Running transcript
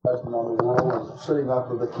judgment on the world and setting up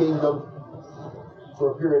of the kingdom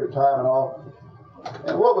for a period of time and all.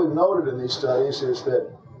 And what we've noted in these studies is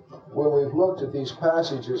that when we've looked at these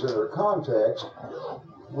passages in their context,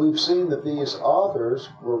 we've seen that these authors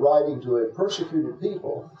were writing to a persecuted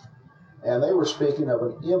people, and they were speaking of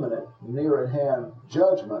an imminent, near-at-hand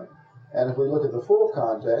judgment. And if we look at the full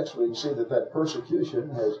context, we can see that that persecution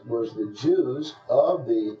was the Jews of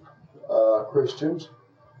the Christians.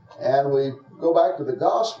 And we go back to the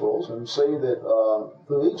Gospels and see that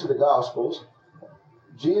through each of the Gospels,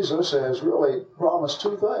 Jesus has really promised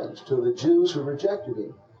two things to the Jews who rejected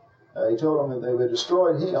him. He told them that they had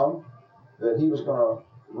destroyed him, that he was going to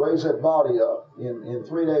raise that body up in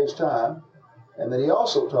 3 days' time, and that he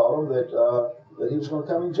also told them that he was going to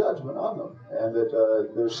come in judgment on them, and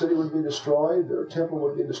that their city would be destroyed, their temple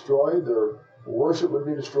would be destroyed, their worship would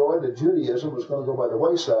be destroyed, that Judaism was going to go by the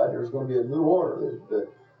wayside. There was going to be a new order,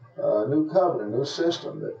 a new covenant, a new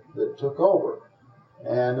system that took over.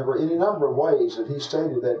 And there were any number of ways that he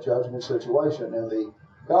stated that judgment situation in the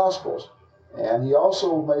Gospels. And he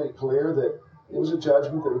also made it clear that it was a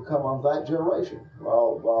judgment that would come on that generation,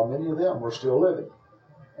 while many of them were still living.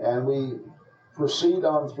 And we proceed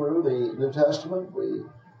on through the New Testament. We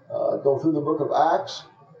go through the book of Acts,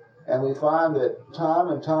 and we find that time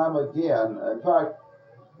and time again, in fact,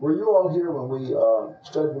 were you all here when we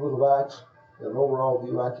studied the book of Acts? An overall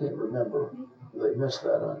view, I can't remember. They missed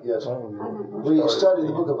that, I guess. We studied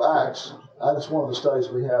the book of Acts. That's one of the studies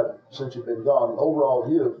we had since you've been gone, an overall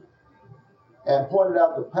view, and pointed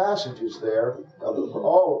out the passages there,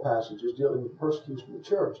 all the passages dealing with persecution of the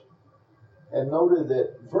church, and noted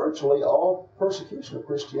that virtually all persecution of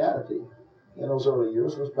Christianity in those early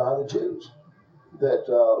years was by the Jews. That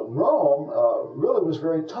Rome really was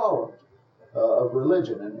very tolerant of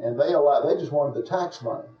religion, and they just wanted the tax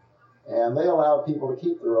money. And they allowed people to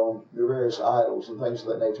keep their various idols and things of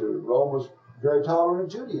that nature. Rome was very tolerant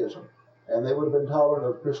of Judaism, and they would have been tolerant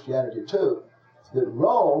of Christianity too. That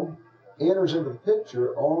Rome enters into the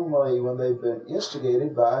picture only when they've been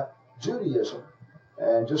instigated by Judaism.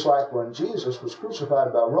 And just like when Jesus was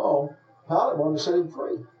crucified by Rome, Pilate wanted to set him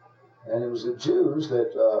free. And it was the Jews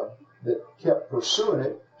that kept pursuing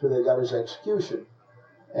it till they got his execution.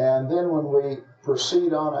 And then when we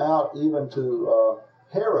proceed on out even to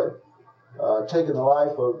Herod, taking the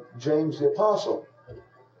life of James the Apostle,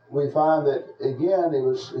 we find that again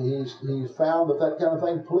he found that kind of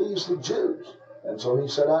thing pleased the Jews, and so he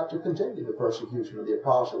set out to continue the persecution of the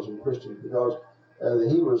apostles and Christians because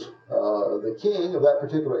he was the king of that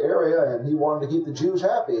particular area, and he wanted to keep the Jews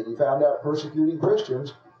happy, and he found out persecuting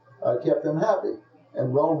Christians kept them happy,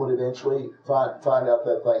 and Rome would eventually find out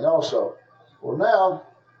that thing also. Well, now,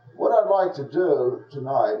 what I'd like to do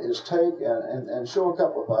tonight is take and show a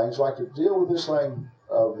couple of things. I'd like to deal with this thing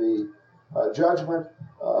of the judgment,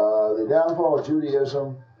 the downfall of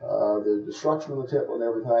Judaism, the destruction of the temple and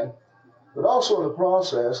everything. But also in the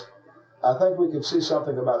process, I think we can see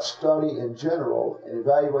something about study in general and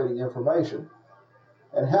evaluating information,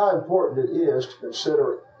 and how important it is to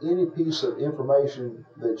consider any piece of information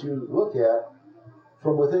that you look at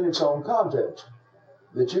from within its own context.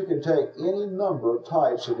 That you can take any number of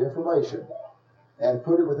types of information and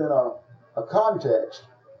put it within a context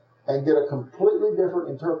and get a completely different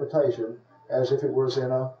interpretation as if it was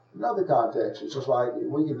in another context. It's just like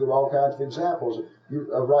we could give all kinds of examples.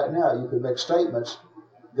 Right now, you could make statements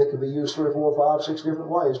that could be used 3 or 4, 5, 6 different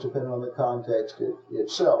ways depending on the context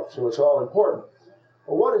itself. So it's all important.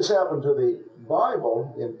 But what has happened to the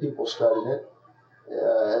Bible in people studying it,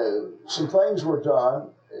 some things were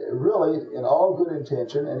done really in all good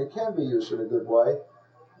intention, and it can be used in a good way,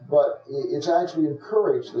 but it's actually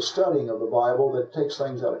encouraged the studying of the Bible that takes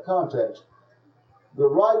things out of context. The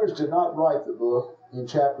writers did not write the book in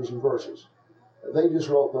chapters and verses. They just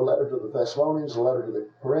wrote the letter to the Thessalonians, the letter to the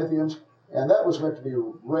Corinthians, and that was meant to be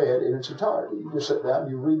read in its entirety. You just sit down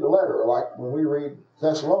and you read the letter, like when we read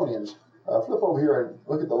Thessalonians. Flip over here and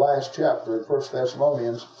look at the last chapter in 1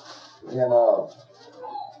 Thessalonians in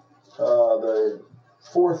the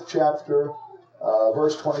 4th chapter,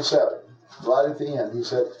 verse 27. Right at the end, he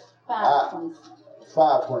said,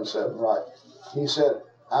 5:27, right. He said,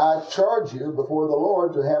 I charge you before the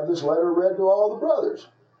Lord to have this letter read to all the brothers.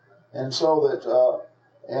 And so that,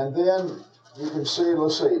 and then you can see,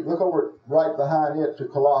 look over right behind it to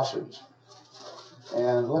Colossians.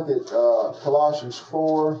 And look at Colossians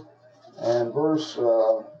 4 and verse,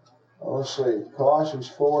 Colossians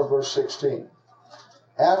 4 verse 16.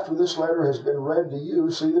 After this letter has been read to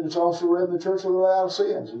you, see that it's also read in the church of the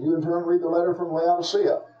Laodiceans. And you in turn read the letter from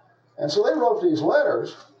Laodicea. And so they wrote these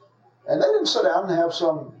letters, and they didn't sit down and have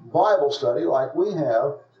some Bible study like we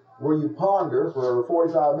have where you ponder for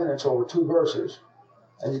 45 minutes over 2 verses,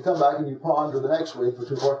 and you come back and you ponder the next week for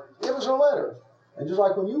 2 more. It was a letter. And just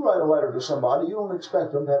like when you write a letter to somebody, you don't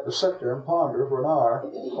expect them to have to sit there and ponder for an hour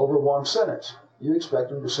over 1 sentence. You expect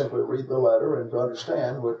them to simply read the letter and to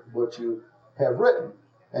understand what you have written.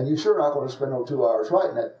 And you're sure not going to spend no 2 hours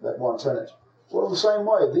writing that 1 sentence. Well, in the same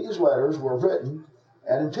way, these letters were written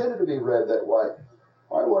and intended to be read that way.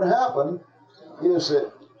 All right, what happened is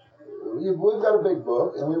that we've got a big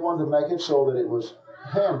book, and we wanted to make it so that it was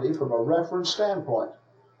handy from a reference standpoint.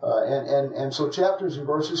 And so chapters and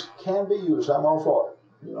verses can be used. I'm all for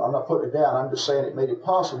it. You know, I'm not putting it down. I'm just saying it made it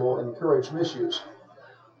possible and encouraged misuse.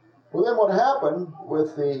 Well, then what happened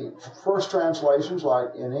with the first translations,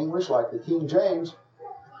 like in English, like the King James,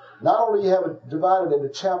 not only do you have it divided into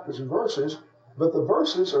chapters and verses, but the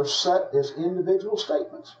verses are set as individual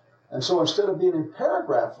statements. And so instead of being in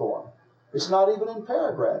paragraph form, it's not even in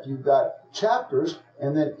paragraph. You've got chapters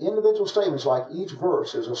and then individual statements, like each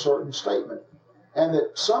verse is a certain statement. And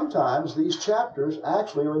that sometimes these chapters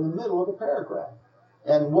actually are in the middle of a paragraph.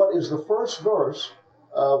 And what is the first verse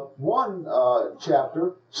of one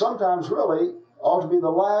chapter sometimes really ought to be the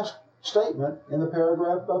last statement in the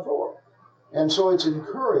paragraph before. And so it's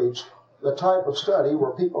encouraged the type of study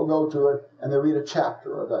where people go to it and they read a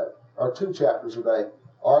chapter a day, or 2 chapters a day,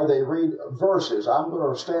 or they read verses. I'm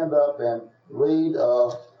going to stand up and read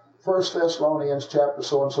 1 Thessalonians chapter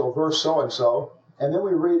so-and-so, verse so-and-so, and then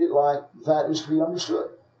we read it like that is to be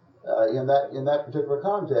understood in that particular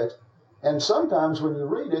context. And sometimes when you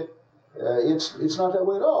read it, it's not that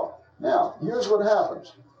way at all. Now, here's what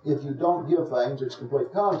happens if you don't give things its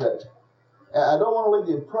complete context. I don't want to leave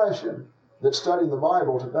the impression that studying the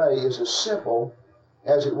Bible today is as simple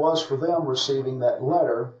as it was for them receiving that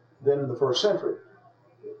letter then in the first century.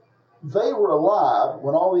 They were alive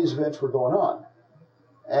when all these events were going on.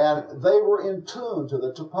 And they were in tune to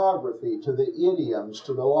the topography, to the idioms,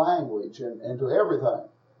 to the language, and to everything.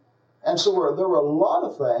 And so there were a lot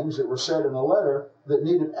of things that were said in a letter that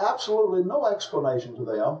needed absolutely no explanation to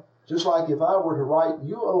them. Just like if I were to write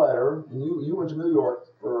you a letter, and you went to New York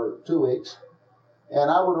for 2 weeks, and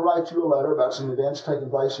I were to write you a letter about some events taking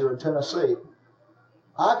place here in Tennessee,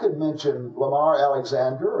 I could mention Lamar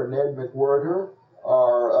Alexander or Ned McWhirter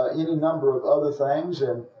or any number of other things,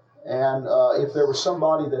 and if there was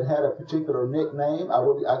somebody that had a particular nickname,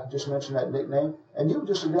 I could just mention that nickname, and you would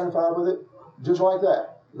just identify with it just like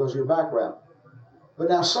that, because of your background. But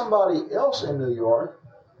now somebody else in New York,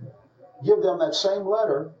 give them that same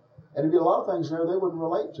letter, and there'd be a lot of things there they wouldn't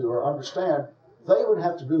relate to or understand. They would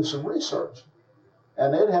have to do some research,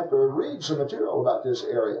 and they'd have to read some material about this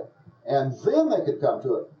area, and then they could come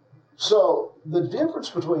to it. So the difference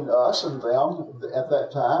between us and them at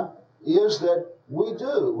that time is that we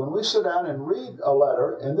do, when we sit down and read a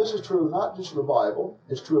letter, and this is true not just of the Bible,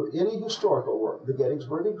 it's true of any historical work, the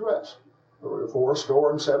Gettysburg Address,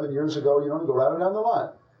 407 years ago, you go right down the line.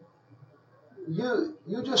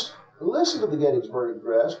 You just listen to the Gettysburg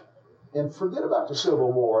Address and forget about the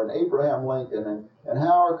Civil War and Abraham Lincoln and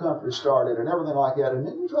how our country started and everything like that, and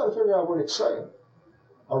then you try to figure out what it's saying.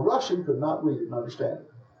 A Russian could not read it and understand it.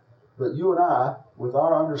 But you and I, with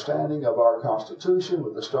our understanding of our Constitution,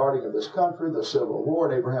 with the starting of this country, the Civil War,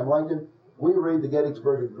 and Abraham Lincoln, we read the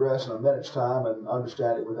Gettysburg Address in a minute's time and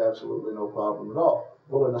understand it with absolutely no problem at all.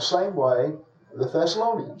 Well, in the same way, the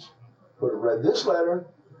Thessalonians would have read this letter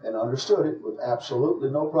and understood it with absolutely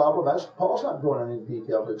no problem. Paul's not going into any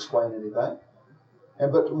detail to explain anything.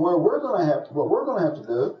 But what we're going to have to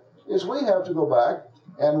do is we have to go back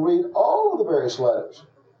and read all of the various letters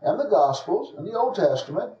and the Gospels and the Old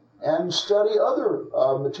Testament and study other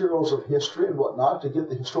materials of history and whatnot to get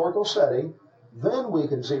the historical setting. Then we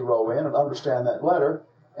can zero in and understand that letter.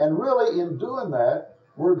 And really, in doing that,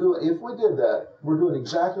 if we did that, we're doing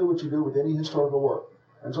exactly what you do with any historical work.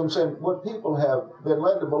 And so I'm saying what people have been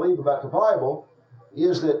led to believe about the Bible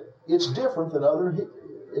is that it's different than other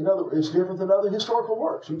historical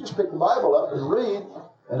works. You just pick the Bible up and read,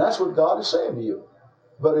 and that's what God is saying to you.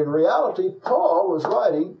 But in reality, Paul was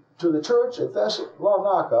writing to the church at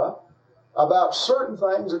Thessalonica about certain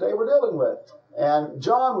things that they were dealing with. And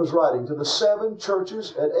John was writing to the 7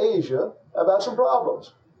 churches at Asia about some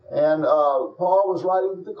problems. And Paul was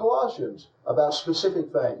writing to the Colossians about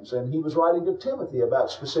specific things. And he was writing to Timothy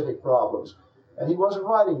about specific problems. And he wasn't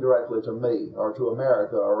writing directly to me or to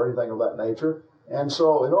America or anything of that nature. And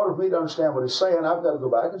so in order for me to understand what he's saying, I've got to go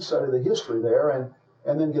back and study the history there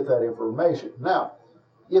and then get that information. Now,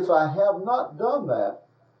 if I have not done that,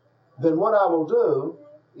 then what I will do,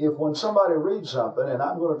 if when somebody reads something and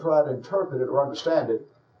I'm going to try to interpret it or understand it,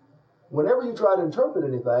 whenever you try to interpret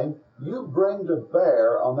anything, you bring to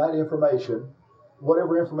bear on that information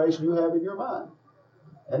whatever information you have in your mind.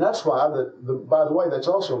 And that's why, by the way, that's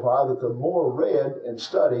also why that the more read and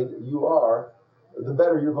studied you are, the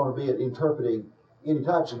better you're going to be at interpreting any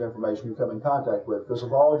types of information you come in contact with, because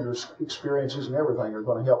of all your experiences and everything are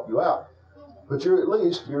going to help you out. But you're at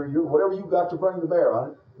least, whatever you've got to bring to bear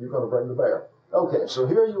on it, you're going to bring to bear. Okay, so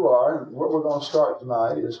here you are, and what we're going to start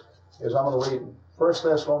tonight is I'm going to read 1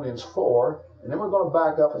 Thessalonians 4, and then we're going to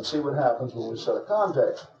back up and see what happens when we set a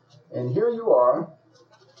context. And here you are,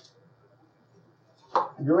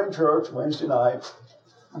 you're in church Wednesday night,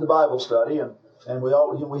 the Bible study, and we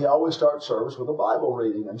always start service with a Bible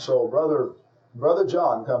reading. And so Brother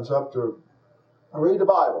John comes up to read the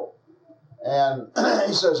Bible. And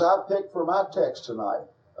he says, I picked for my text tonight,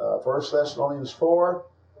 1 Thessalonians 4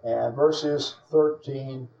 and verses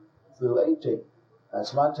 13 through 18.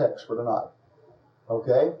 That's my text for tonight.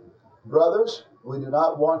 Okay? Brothers, we do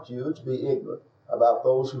not want you to be ignorant about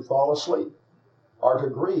those who fall asleep, or to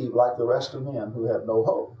grieve like the rest of men who have no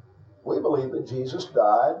hope. We believe that Jesus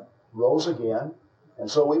died, rose again, and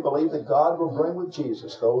so we believe that God will bring with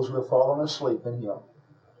Jesus those who have fallen asleep in Him.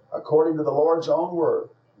 According to the Lord's own word,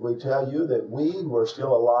 we tell you that we who are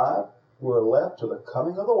still alive, who are left to the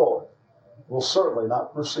coming of the Lord, will certainly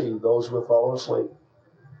not precede those who have fallen asleep.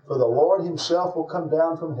 For the Lord Himself will come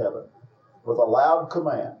down from heaven with a loud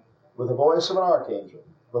command, with the voice of an archangel,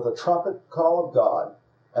 with a trumpet call of God,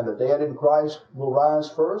 and the dead in Christ will rise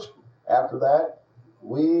first. After that,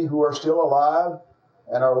 we who are still alive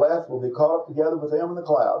and are left will be caught up together with them in the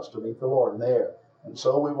clouds to meet the Lord in the air. And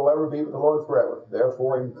so we will ever be with the Lord forever.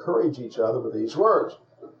 Therefore, encourage each other with these words.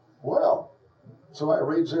 Well, somebody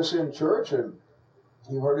reads this in church, and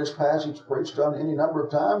you've heard this passage preached on any number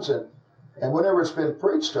of times, and whenever it's been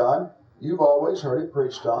preached on, you've always heard it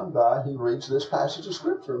preached on by he reads this passage of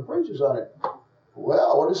Scripture and preaches on it.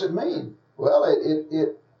 Well, what does it mean? Well,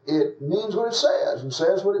 it means what it says, and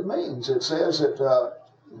says what it means. It says that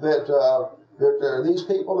there are these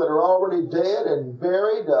people that are already dead and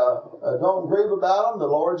buried. Don't grieve about them. The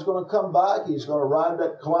Lord's going to come back. He's going to ride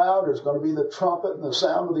that cloud. There's going to be the trumpet and the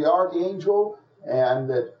sound of the archangel, and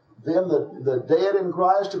that then the dead in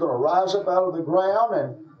Christ are going to rise up out of the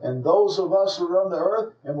ground, and those of us who are on the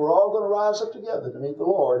earth, and we're all going to rise up together to meet the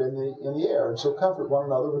Lord in the air. And so comfort one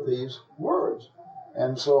another with these words.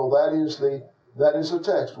 And so that is the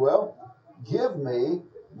text. Well, give me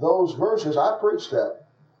those verses. I preached that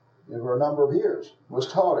for a number of years, was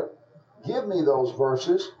taught it. Give me those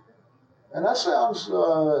verses. And that sounds,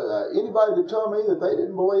 anybody that told me that they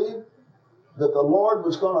didn't believe that the Lord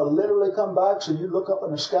was going to literally come back, so you look up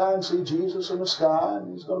in the sky and see Jesus in the sky,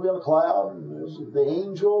 and He's going to be on a cloud, and there's the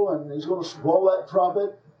angel, and He's going to blow that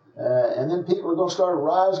trumpet, and then people are going to start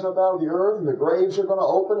rising up out of the earth, and the graves are going to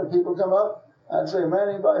open, and people come up. I'd say, man,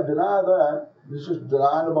 anybody deny that, it's just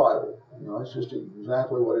denying the Bible. It's just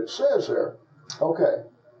exactly what it says there. Okay.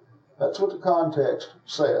 That's what the context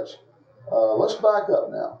says. Let's back up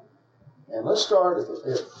now. And let's start at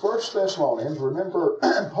 1 Thessalonians. Remember,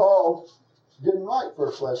 Paul didn't write 1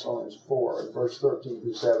 Thessalonians 4, verse 13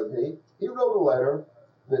 through 17. He wrote a letter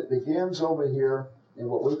that begins over here in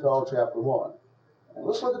what we call chapter 1. And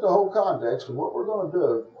let's look at the whole context. And what we're going to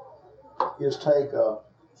do is take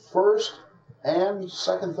 1 and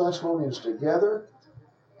 2 Thessalonians together.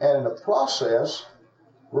 And in the process,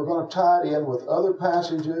 we're going to tie it in with other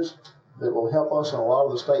passages that will help us in a lot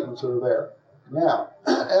of the statements that are there. Now,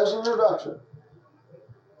 as an introduction,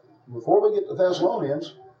 before we get to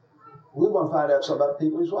Thessalonians, we want to find out something about the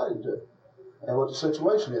people he's writing to and what the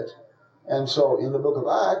situation is. And so in the book of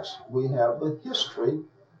Acts, we have the history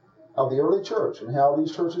of the early church and how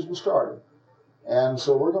these churches were started. And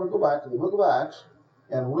so we're going to go back to the book of Acts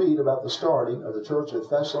and read about the starting of the church of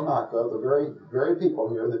Thessalonica, the very, very people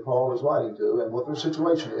here that Paul is writing to, and what their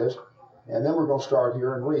situation is. And then we're going to start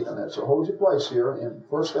here and read on that. So hold your place here in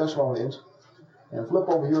 1 Thessalonians and flip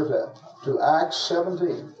over here to Acts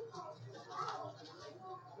 17.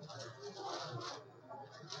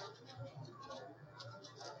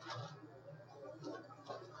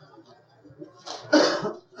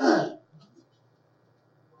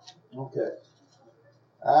 Okay.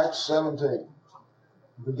 Acts 17.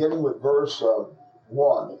 Beginning with verse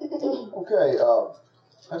 1. Okay, I'll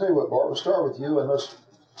tell you what, Bart, we'll start with you, and let's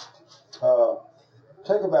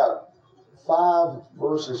take about 5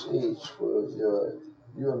 verses each for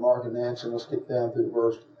you and Mark and Nancy. Let's get down through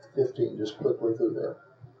verse 15, just quickly through there.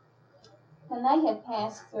 When they had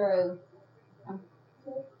passed through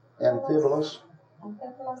Amphipolis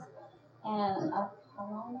and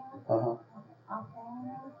Apollonia,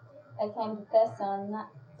 they came to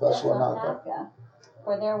Thessalonica,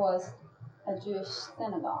 where there was a Jewish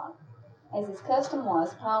synagogue. As his custom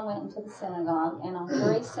was, Paul went into the synagogue, and on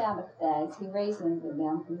 3 Sabbath days he reasoned with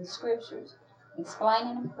them from the Scriptures,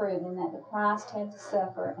 explaining and proving that the Christ had to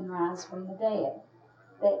suffer and rise from the dead.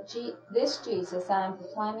 That this Jesus I am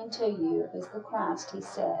proclaiming to you is the Christ, he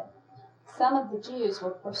said. Some of the Jews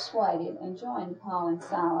were persuaded and joined Paul and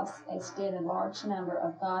Silas, as did a large number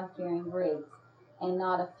of God-fearing Greeks, and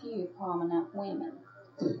not a few prominent women.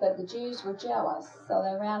 But the Jews were jealous, so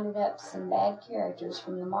they rounded up some bad characters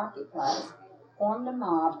from the marketplace, formed a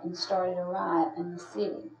mob, and started a riot in the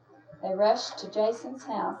city. They rushed to Jason's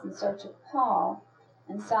house in search of Paul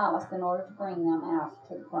and Silas in order to bring them out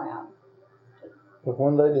to the crowd. But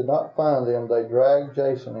when they did not find them, they dragged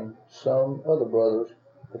Jason and some other brothers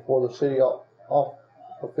before the city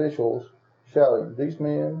officials, shouting, "These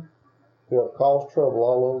men who have caused trouble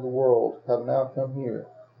all over the world have now come here,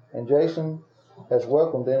 and Jason has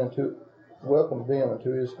welcomed them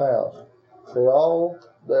into his house. They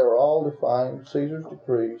are all defying Caesar's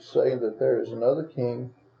decree, saying that there is another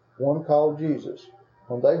king, one called Jesus."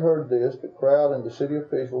 When they heard this, the crowd and the city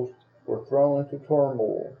officials were thrown into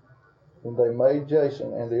turmoil, when they made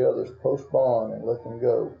Jason and the others post bond and let them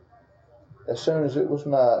go. As soon as it was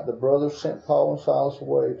night, the brothers sent Paul and Silas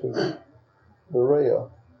away to Berea.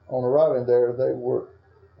 On arriving there, they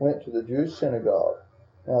went to the Jewish synagogue.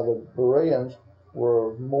 Now the Bereans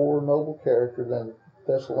were of more noble character than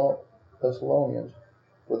the Thessalonians,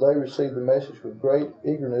 for they received the message with great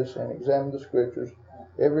eagerness and examined the Scriptures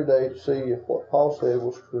every day to see if what Paul said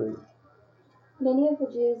was true. Many of the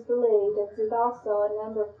Jews believed, as did also a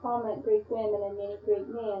number of prominent Greek women and many Greek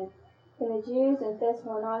men. When the Jews in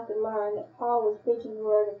Thessalonica learned that Paul was preaching the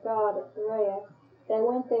word of God at Berea, they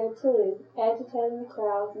went there too, agitating the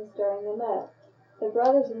crowds and stirring them up. The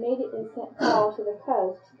brothers immediately sent Paul to the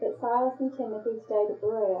coast, but Silas and Timothy stayed at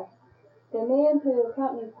Berea. The men who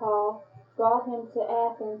accompanied Paul brought him to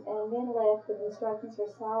Athens and then left with instructions for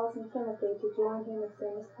Silas and Timothy to join him as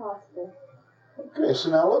soon as possible. Okay,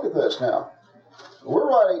 so now look at this now. We're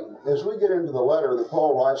writing, as we get into the letter that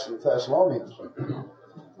Paul writes to the Thessalonians,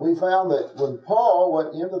 we found that when Paul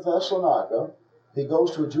went into Thessalonica, he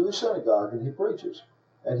goes to a Jewish synagogue and he preaches,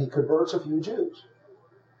 and he converts a few Jews.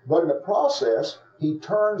 But in the process, he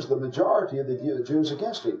turns the majority of the Jews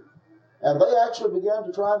against him. And they actually began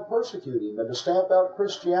to try and persecute him and to stamp out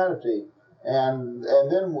Christianity. And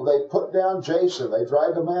then they put down Jason. They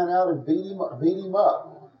dragged a man out and beat him up.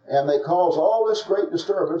 And they cause all this great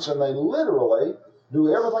disturbance, and they literally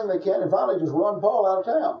do everything they can and finally just run Paul out of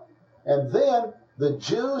town. And then the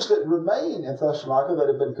Jews that remain in Thessalonica that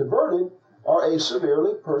have been converted are a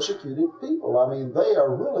severely persecuted people. I mean, they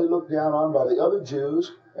are really looked down on by the other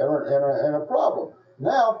Jews and are a problem.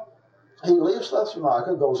 Now, he leaves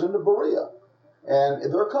Thessalonica, goes into Berea,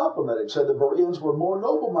 and they're complimented. Said the Bereans were more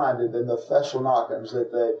noble-minded than the Thessalonians,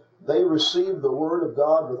 that they received the word of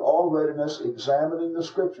God with all readiness, examining the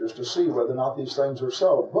Scriptures to see whether or not these things are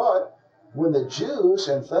so. But when the Jews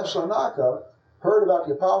in Thessalonica heard about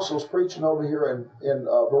the apostles preaching over here in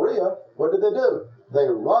Berea, what did they do? They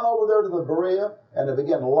run over there to the Berea and they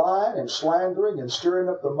begin lying and slandering and stirring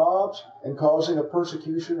up the mobs and causing a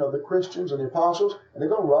persecution of the Christians and the apostles, and they're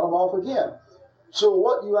going to run them off again. So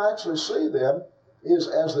what you actually see then is,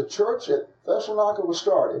 as the church at Thessalonica was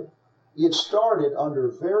started, it started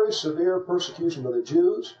under very severe persecution by the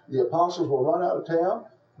Jews. The apostles were run out of town.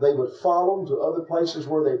 They would follow them to other places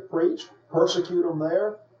where they preached, persecute them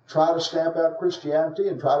there, try to stamp out Christianity,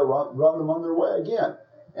 and try to run them on their way again.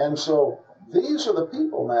 And so these are the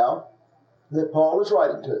people now that Paul is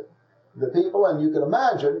writing to. The people, and you can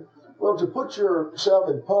imagine, well, to put yourself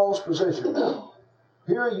in Paul's position now.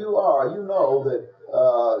 Here you are, you know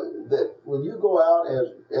that when you go out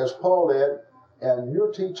as Paul did, and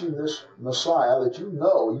you're teaching this Messiah that you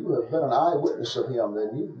know, you have been an eyewitness of him,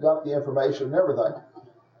 and you've got the information and everything.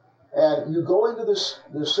 And you go into this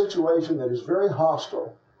situation that is very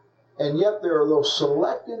hostile, and yet there are those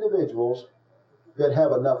select individuals that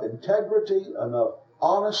have enough integrity, enough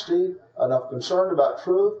honesty, enough concern about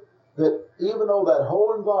truth, that even though that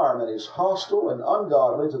whole environment is hostile and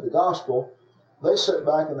ungodly to the gospel, they sit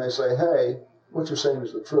back and they say, hey, what you're saying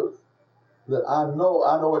is the truth. That I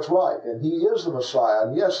know it's right, and he is the Messiah,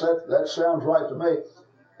 and yes, that sounds right to me.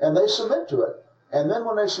 And they submit to it. And then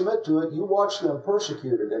when they submit to it, you watch them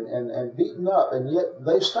persecuted and beaten up, and yet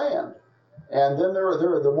they stand. And then there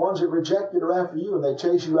are the ones that reject it or after you, and they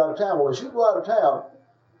chase you out of town. Well, as you go out of town,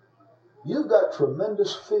 you've got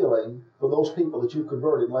tremendous feeling for those people that you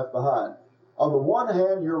converted and left behind. On the one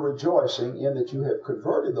hand, you're rejoicing in that you have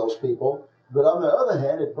converted those people, but on the other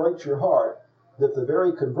hand, it breaks your heart that the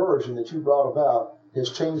very conversion that you brought about has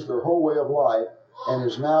changed their whole way of life and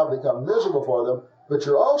has now become miserable for them. But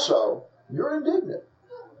you're also you're indignant.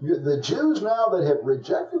 The Jews now that have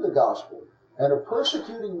rejected the gospel and are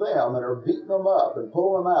persecuting them and are beating them up and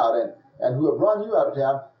pulling them out and who have run you out of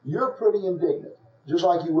town, you're pretty indignant. Just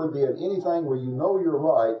like you would be in anything where you know you're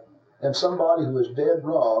right and somebody who is dead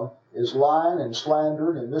wrong is lying and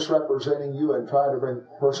slandering and misrepresenting you and trying to bring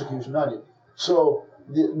persecution on you. So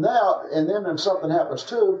now, and then when something happens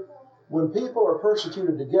too, when people are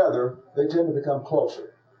persecuted together, they tend to become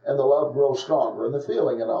closer and the love grows stronger and the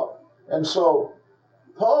feeling and all. And so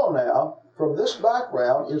Paul now, from this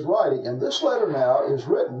background, is writing, and this letter now is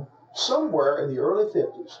written somewhere in the early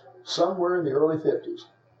 50s. Somewhere in the early 50s.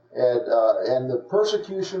 And the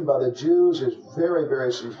persecution by the Jews is very,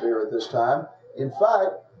 very severe at this time. In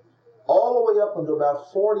fact, all the way up until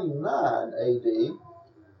about 49 AD,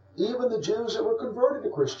 even the Jews that were converted to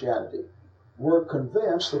Christianity were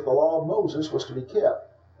convinced that the law of Moses was to be kept.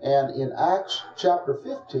 And in Acts chapter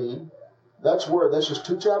 15, that's where, this is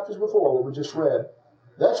 2 chapters before what we just read,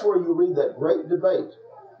 that's where you read that great debate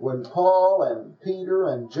when Paul and Peter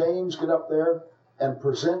and James get up there and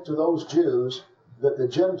present to those Jews that the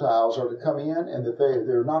Gentiles are to come in and that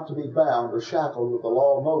they're not to be bound or shackled with the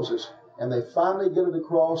law of Moses. And they finally get it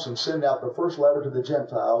across and send out the first letter to the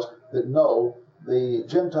Gentiles that no, the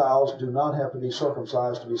Gentiles do not have to be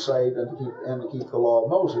circumcised to be saved and to keep the law of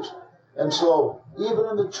Moses. And so, even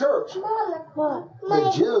in the church,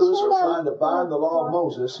 the Jews are trying to bind the law of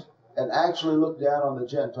Moses and actually look down on the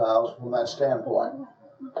Gentiles from that standpoint.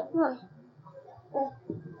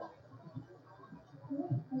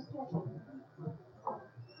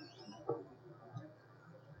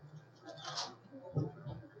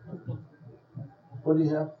 What do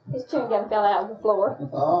you have? His chewing gum fell out on the floor.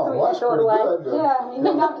 Oh, So he well, had that's to throw it pretty away. good. Yeah, he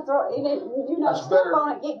didn't have to throw it. He didn't have to That's step better. on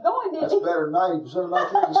it, get going, did That's he? better than 90% of my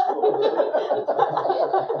kids in school did.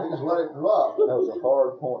 He just let it drop. That was a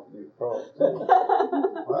hard point to cross. Well,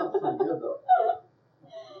 that's pretty good though.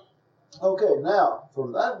 Okay, now,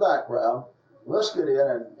 from that background, let's get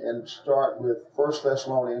in and start with 1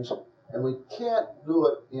 Thessalonians. And we can't do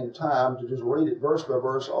it in time to just read it verse by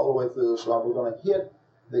verse all the way through. So we're going to hit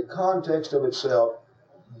the context of itself,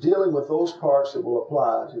 dealing with those parts that will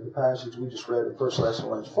apply to the passage we just read in 1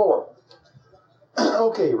 Thessalonians 4.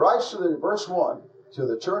 Okay, writes to the verse 1, to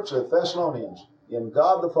the church of Thessalonians, in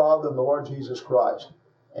God the Father and the Lord Jesus Christ.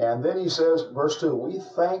 And then he says, verse 2, we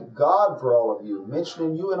thank God for all of you,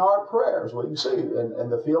 mentioning you in our prayers. Well, you can see, and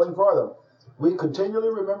the feeling for them. We continually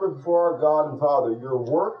remember before our God and Father your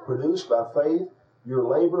work produced by faith, your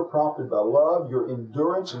labor prompted by love, your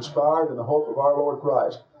endurance inspired in the hope of our Lord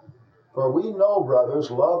Christ. For we know,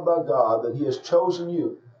 brothers, loved by God, that he has chosen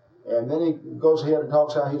you. And then he goes ahead and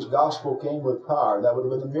talks how his gospel came with power. That would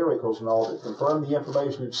have been the miracles and all that confirmed the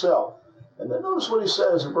information itself. And then notice what he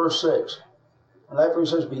says in verse 6. And after he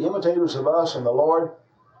says, be imitators of us and the Lord,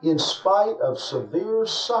 in spite of severe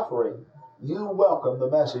suffering, you welcome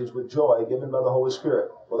the message with joy given by the Holy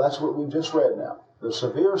Spirit. Well, that's what we've just read now. The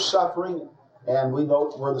severe suffering, and we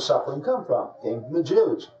know where the suffering came from. It came from the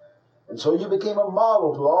Jews. And so you became a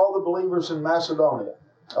model to all the believers in Macedonia.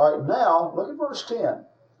 All right, now, look at verse 10.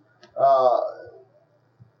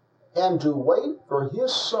 And to wait for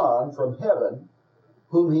his Son from heaven,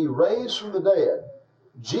 whom he raised from the dead,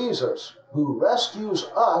 Jesus, who rescues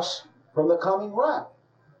us from the coming wrath.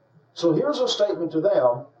 So here's a statement to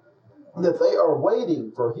them that they are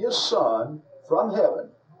waiting for his Son from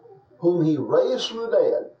heaven, whom he raised from the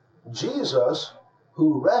dead, Jesus,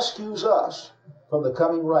 who rescues us from the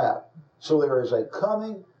coming wrath. So there is a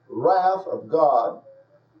coming wrath of God,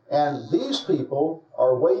 and these people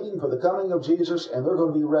are waiting for the coming of Jesus, and they're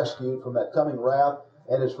going to be rescued from that coming wrath.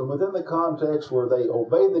 And it's from within the context where they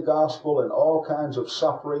obeyed the gospel and all kinds of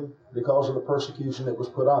suffering because of the persecution that was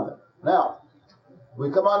put on them. Now,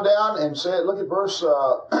 we come on down and say, look at verse 2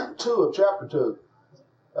 of chapter 2.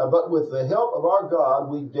 But with the help of our God,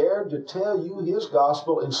 we dared to tell you his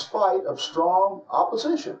gospel in spite of strong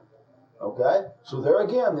opposition. Okay? So there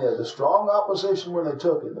again, the strong opposition when they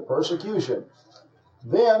took it, the persecution.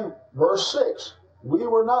 Then, verse 6. We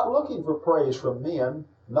were not looking for praise from men,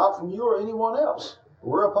 not from you or anyone else.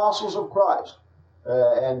 We're apostles of Christ.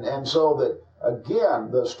 And so that, again,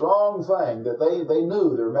 the strong thing that they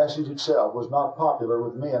knew their message itself was not popular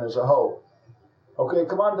with men as a whole. Okay,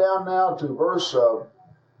 come on down now to verse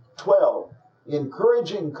 12.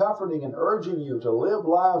 Encouraging, comforting, and urging you to live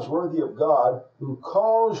lives worthy of God, who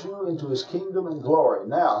calls you into his kingdom and glory.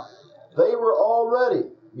 Now, they were already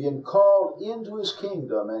being called into his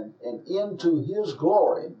kingdom and into his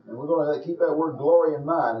glory. And we're going to keep that word glory in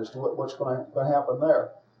mind as to what's going to happen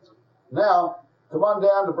there. Now, come on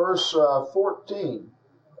down to verse 14.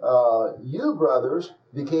 You, brothers,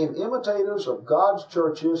 became imitators of God's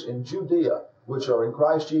churches in Judea, which are in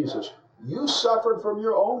Christ Jesus. You suffered from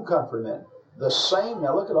your own countrymen. The same,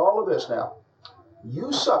 now look at all of this now.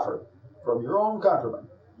 You suffered from your own countrymen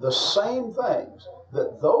the same things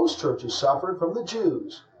that those churches suffered from the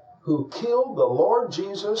Jews, who killed the Lord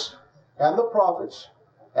Jesus and the prophets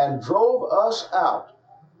and drove us out.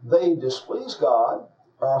 They displease God,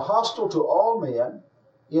 are hostile to all men,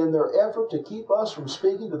 in their effort to keep us from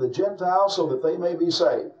speaking to the Gentiles so that they may be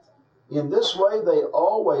saved. In this way they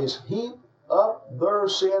always heap up their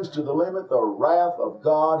sins to the limit the wrath of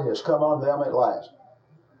God has come on them at last.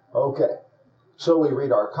 Okay, so we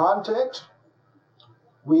read our context.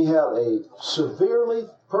 We have a severely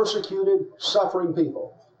persecuted, suffering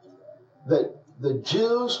people that the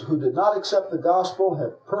Jews who did not accept the gospel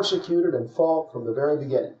have persecuted and fought from the very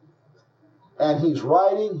beginning. And he's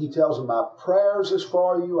writing, he tells them, my prayers is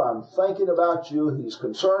for you, I'm thinking about you, he's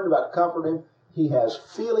concerned about comforting, he has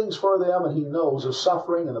feelings for them, and he knows the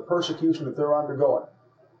suffering and the persecution that they're undergoing.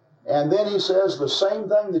 And then he says, the same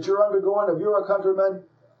thing that you're undergoing of your countrymen,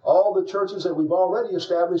 all the churches that we've already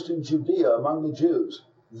established in Judea among the Jews,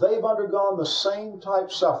 they've undergone the same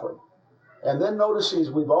type suffering. And then notice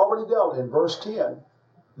we've already dealt in verse 10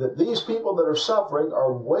 that these people that are suffering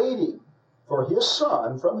are waiting for his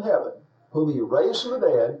Son from heaven, whom he raised from the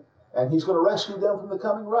dead, and he's going to rescue them from the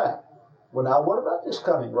coming wrath. Well, now, what about this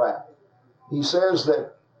coming wrath? He says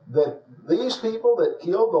that these people that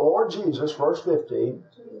killed the Lord Jesus, verse 15,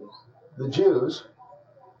 the Jews,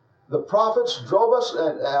 the prophets drove us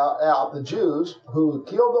out, the Jews who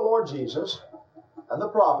killed the Lord Jesus and the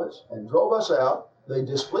prophets and drove us out. They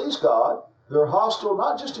displease God. They're hostile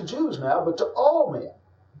not just to Jews now, but to all men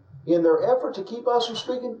in their effort to keep us from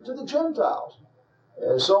speaking to the Gentiles,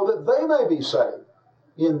 so that they may be saved.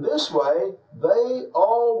 In this way, they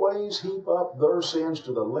always heap up their sins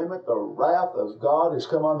to the limit the wrath of God has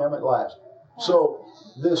come on them at last. So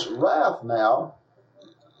this wrath now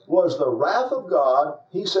was the wrath of God,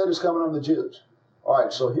 he said, is coming on the Jews. All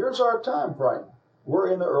right, so here's our time frame.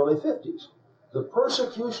 We're in the early 50s. The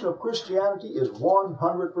persecution of Christianity is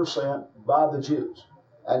 100% by the Jews.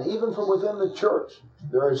 And even from within the church,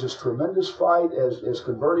 there is this tremendous fight as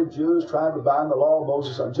converted Jews trying to bind the law of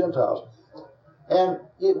Moses on Gentiles. And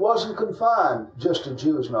it wasn't confined just to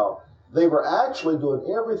Jews, no. They were actually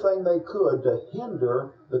doing everything they could to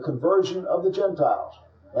hinder the conversion of the Gentiles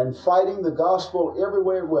and fighting the gospel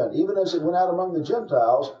everywhere it went. Even as it went out among the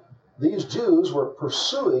Gentiles, these Jews were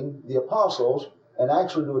pursuing the apostles and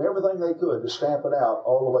actually doing everything they could to stamp it out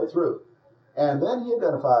all the way through. And then he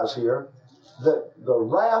identifies here that the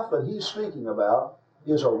wrath that he's speaking about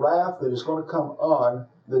is a wrath that is going to come on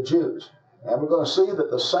the Jews. And we're going to see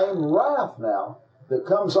that the same wrath now that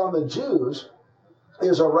comes on the Jews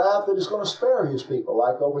is a wrath that is going to spare his people.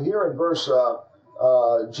 Like over here in verse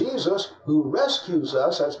Jesus, who rescues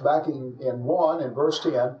us, that's back in 1 in verse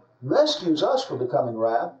 10, rescues us from the coming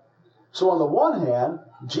wrath. So on the one hand,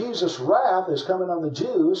 Jesus' wrath is coming on the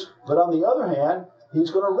Jews, but on the other hand,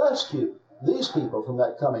 he's going to rescue these people from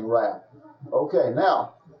that coming wrath. Okay,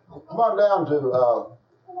 now, come on down to,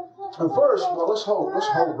 first, well, let's hold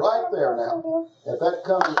right there now at that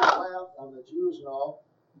coming wrath on the Jews and all.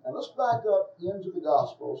 And let's back up into the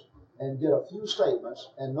Gospels and get a few statements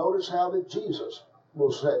and notice how that Jesus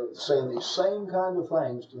will say these same kind of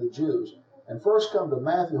things to the Jews. And first come to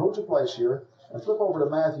Matthew, hold your place here, and flip over to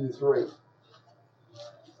Matthew 3.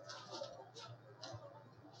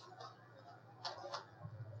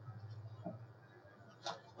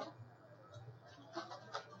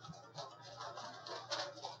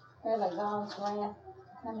 Really, God's wrath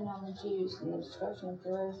coming on the Jews and the destruction of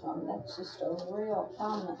Jerusalem. That's just a real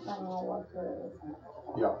prominent thing all the way through, isn't it?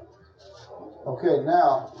 Yeah. Okay,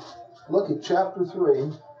 now look at chapter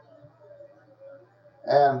 3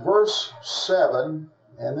 and verse 7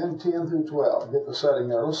 and then 10 through 12. Get the setting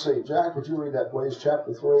there. Let's see. Jack, would you read that, please?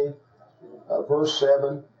 Chapter 3, verse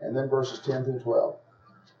 7 and then verses 10 through 12.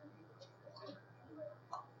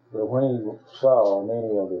 But when he saw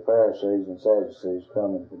many of the Pharisees and Sadducees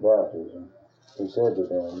coming to baptism, he said to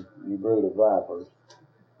them, You brood of vipers,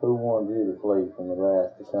 who warned you to flee from the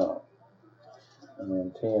wrath to come? And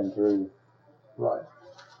then 10 through 11.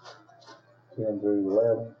 10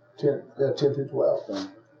 through 12.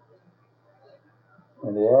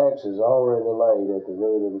 And the axe is already laid at the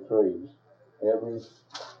root of the trees. Every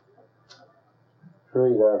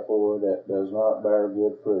tree, therefore, that does not bear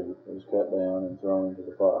good fruit is cut down and thrown into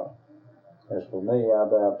the fire. As for me, I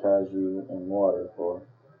baptize you in water for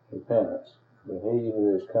repentance, but he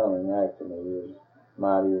who is coming after me is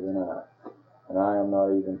mightier than I, and I am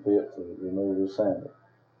not even fit to remove his sandal.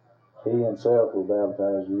 He himself will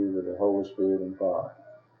baptize you with the Holy Spirit and fire.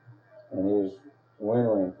 and his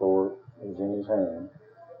winnowing fork is in his hand,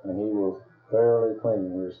 and he will thoroughly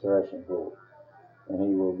clean his threshing floor. And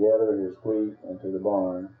he will gather his wheat into the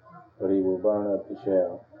barn, but he will burn up the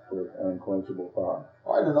chaff with unquenchable fire.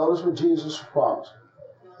 All right, now notice what Jesus promised.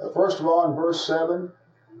 First of all, in verse 7,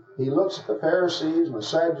 he looks at the Pharisees and the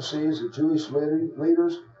Sadducees, the Jewish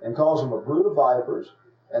leaders, and calls them a brood of vipers.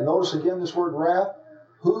 And notice again this word wrath.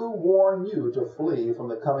 Who warned you to flee from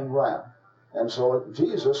the coming wrath? And so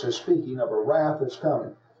Jesus is speaking of a wrath that's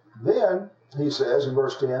coming. Then, he says in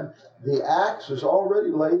verse 10, the axe is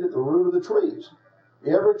already laid at the root of the trees.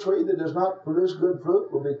 Every tree that does not produce good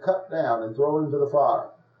fruit will be cut down and thrown into the fire.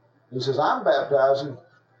 He says, I'm baptizing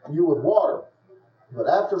you with water, but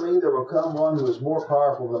after me there will come one who is more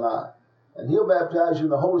powerful than I. And he'll baptize you in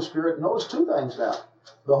the Holy Spirit. Notice two things now.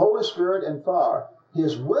 The Holy Spirit and fire.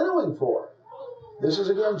 His winnowing fork. This is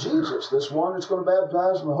again Jesus, this one that's going to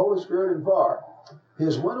baptize in the Holy Spirit and fire.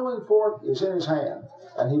 His winnowing fork is in his hand,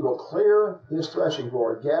 and he will clear his threshing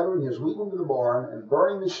floor, gathering his wheat into the barn and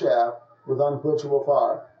burning the chaff with unquenchable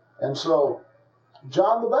fire. And so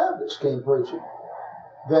John the Baptist came preaching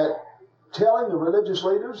that, telling the religious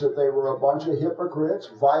leaders that they were a bunch of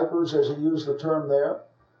hypocrites, vipers as he used the term there,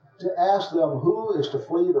 to ask them who is to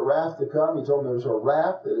flee the wrath to come. He told them there's a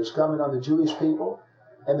wrath that is coming on the Jewish people.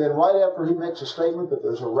 And then right after he makes a statement that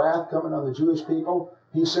there's a wrath coming on the Jewish people,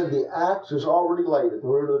 he said the axe is already laid at the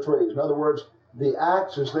root of the trees. In other words, the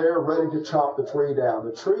axe is there ready to chop the tree down.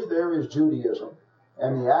 The tree there is Judaism.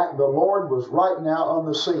 And the Lord was right now on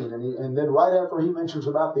the scene. And then right after he mentions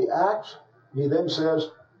about the axe, he then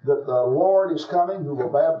says that the Lord is coming who will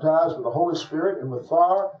baptize with the Holy Spirit and with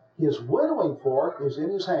fire. His winnowing fork is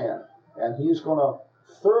in his hand. And he's going to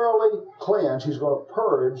thoroughly cleanse, he's going to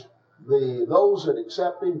purge those that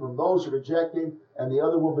accept him from those that reject him, and the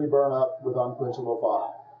other will be burned up with unquenchable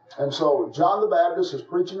fire. And so John the Baptist is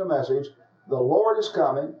preaching a message. The Lord is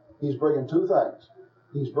coming. He's bringing two things.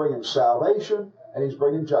 He's bringing salvation and he's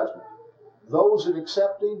bringing judgment. Those that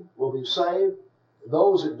accept him will be saved.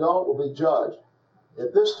 Those that don't will be judged.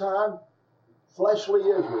 At this time, fleshly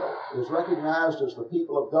Israel is recognized as the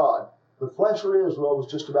people of God, but fleshly Israel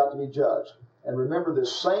was just about to be judged. And remember,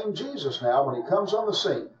 this same Jesus now, when he comes on the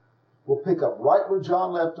scene, will pick up right where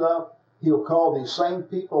John left off. He'll call these same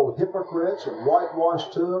people hypocrites and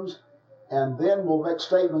whitewashed tombs, and then will make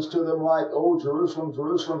statements to them like, "Oh, Jerusalem,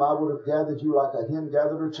 Jerusalem, I would have gathered you like a hen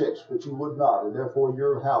gathered her chicks, but you would not, and therefore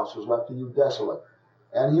your house is left to you desolate."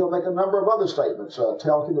 And he'll make a number of other statements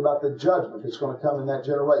talking about the judgment that's going to come in that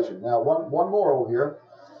generation. Now, one more over here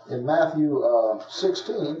in Matthew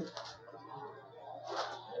 16.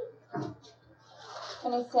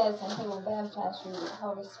 And he says, and he will baptize you with the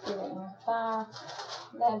Holy Spirit and with fire.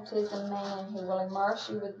 Baptism meaning he will immerse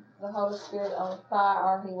you with the Holy Spirit or with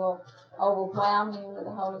fire, or he will overwhelm you with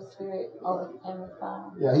the Holy Spirit and with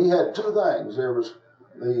fire. Yeah, he had two things. There was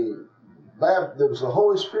the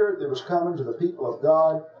Holy Spirit that was coming to the people of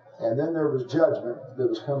God, and then there was judgment that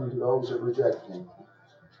was coming to those that rejected him.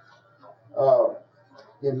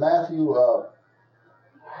 In Matthew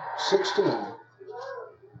 16,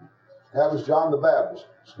 that was John the Baptist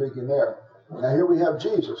speaking there. Now here we have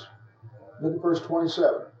Jesus. Look at verse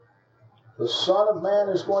 27. The Son of Man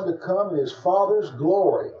is going to come in his Father's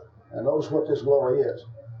glory. And notice what this glory is.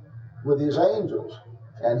 With his angels.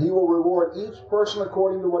 And he will reward each person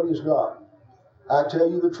according to what he's done. I tell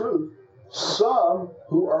you the truth. Some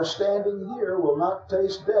who are standing here will not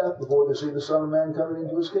taste death before they see the Son of Man coming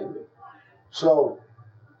into his kingdom. So,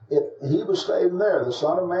 if he was staying there, the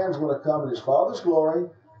Son of Man is going to come in his Father's glory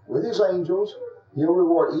with his angels. He'll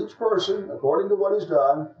reward each person according to what he's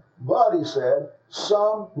done. But, he said,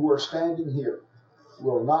 some who are standing here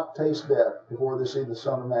will not taste death before they see the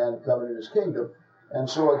Son of Man coming in his kingdom. And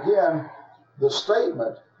so again, the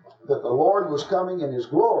statement that the Lord was coming in his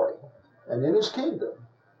glory and in his kingdom,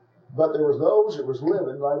 but there was those that was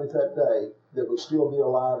living right at that day that would still be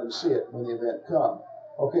alive and see it when the event come.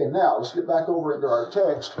 Okay, now let's get back over into our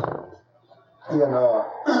text in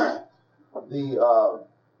the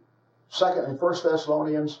second and First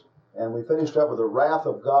Thessalonians, and we finished up with the wrath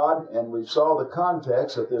of God, and we saw the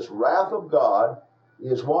context that this wrath of God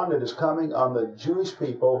is one that is coming on the Jewish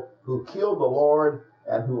people who killed the Lord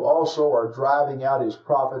and who also are driving out his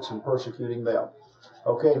prophets and persecuting them.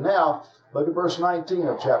 Okay, now look at verse 19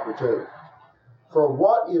 of chapter 2. For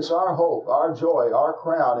what is our hope, our joy, our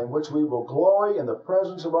crown, in which we will glory in the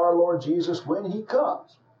presence of our Lord Jesus when he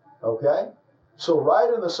comes? Okay? So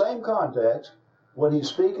right in the same context, when he's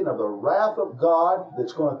speaking of the wrath of God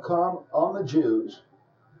that's going to come on the Jews,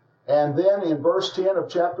 and then in verse 10 of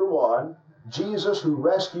chapter 1, Jesus who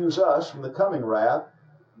rescues us from the coming wrath,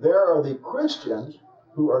 there are the Christians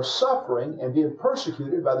who are suffering and being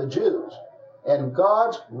persecuted by the Jews. And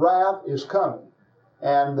God's wrath is coming.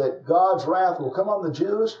 And that God's wrath will come on the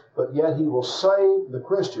Jews, but yet He will save the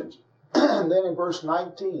Christians. And then in verse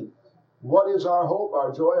 19, what is our hope,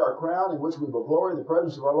 our joy, our crown, in which we will glory in the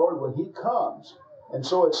presence of our Lord when He comes? And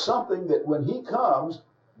so it's something that when He comes,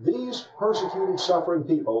 these persecuted, suffering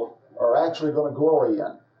people are actually going to glory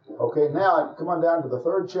in. Okay, now come on down to the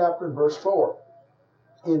 3rd chapter and verse 4.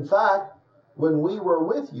 In fact, when we were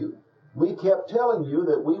with you, we kept telling you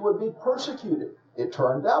that we would be persecuted. It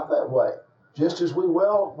turned out that way, just as we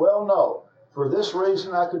well know. For this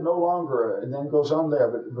reason I could no longer, and then goes on there.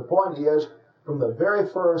 But the point is, from the very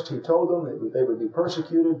first, He told them that they would be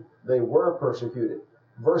persecuted. They were persecuted.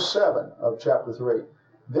 Verse 7 of chapter 3.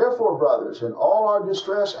 Therefore, brothers, in all our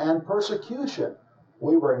distress and persecution,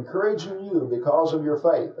 we were encouraging you because of your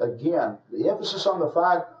faith. Again, the emphasis on the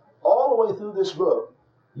fact, all the way through this book,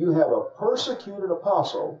 you have a persecuted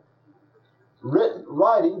apostle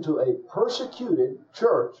writing to a persecuted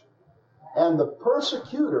church, and the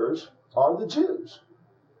persecutors are the Jews.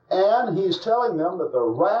 And he's telling them that the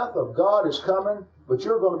wrath of God is coming, but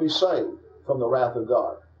you're going to be saved from the wrath of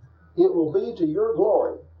God. It will be to your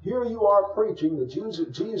glory. Here you are preaching that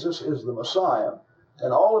Jesus is the Messiah,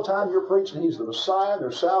 and all the time you're preaching He's the Messiah,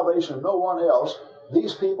 there's salvation and no one else.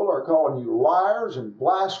 These people are calling you liars and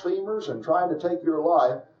blasphemers and trying to take your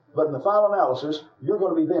life, but in the final analysis, you're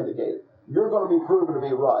going to be vindicated. You're going to be proven to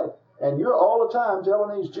be right. And you're all the time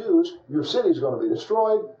telling these Jews, your city's going to be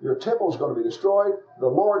destroyed, your temple's going to be destroyed, the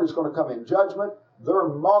Lord is going to come in judgment. They're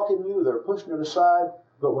mocking you, they're pushing it aside,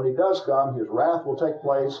 but when He does come, His wrath will take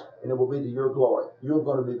place, and it will be to your glory. You're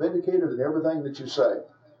going to be vindicated in everything that you say.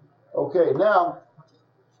 Okay, now,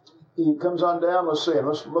 he comes on down, let's see, and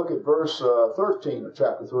let's look at verse 13 of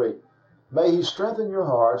chapter 3. May He strengthen your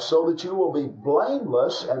hearts so that you will be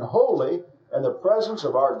blameless and holy in the presence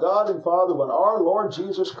of our God and Father when our Lord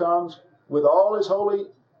Jesus comes with all His holy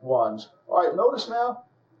ones. All right, notice now,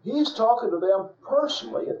 He's talking to them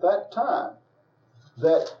personally at that time,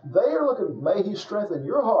 that they are looking, may He strengthen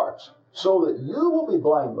your hearts so that you will be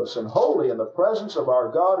blameless and holy in the presence of our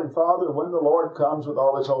God and Father when the Lord comes with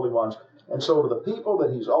all His holy ones. And so to the people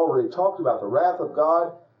that He's already talked about the wrath of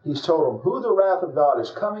God, He's told them who the wrath of God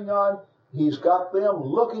is coming on. He's got them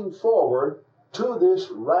looking forward to this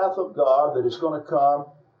wrath of God that is going to come,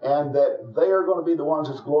 and that they are going to be the ones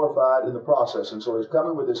that's glorified in the process. And so He's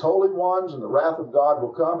coming with His holy ones, and the wrath of God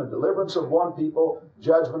will come, and deliverance of one people,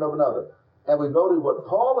 judgment of another. And we've noted what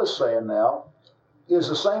Paul is saying now is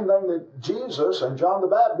the same thing that Jesus and John the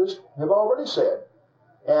Baptist have already said.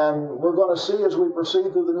 And we're going to see as we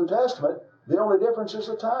proceed through the New Testament, the only difference is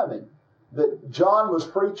the timing. That John was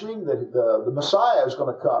preaching that the Messiah is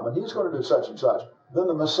going to come, and He's going to do such and such. Then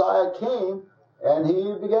the Messiah came, and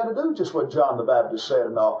He began to do just what John the Baptist said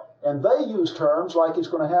and all. And they use terms like it's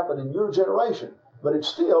going to happen in your generation. But it's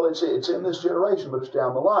still, it's in this generation, but it's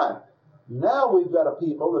down the line. Now we've got a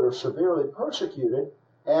people that are severely persecuted,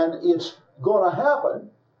 and it's going to happen,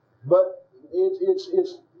 but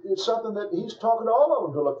it's something that He's talking to all of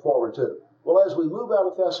them to look forward to. Well, as we move out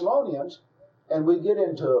of Thessalonians, and we get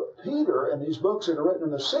into Peter and these books that are written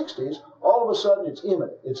in the 60s, all of a sudden it's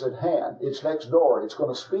imminent, it's at hand, it's next door, it's going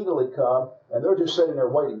to speedily come, and they're just sitting there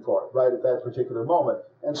waiting for it right at that particular moment.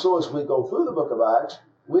 And so as we go through the book of Acts,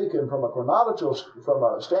 we can, from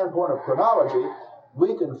a standpoint of chronology,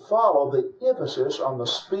 we can follow the emphasis on the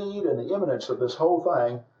speed and the imminence of this whole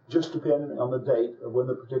thing, just depending on the date of when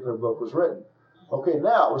the particular book was written. Okay,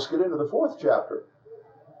 now let's get into the 4th chapter.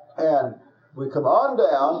 And we come on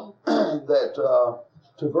down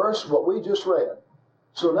to verse what we just read.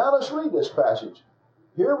 So now let's read this passage.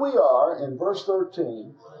 Here we are in verse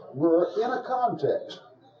 13. We're in a context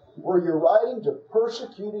where you're writing to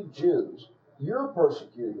persecuted Jews. You're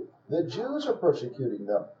persecuted. The Jews are persecuting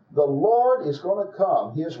them. The Lord is going to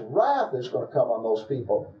come. His wrath is going to come on those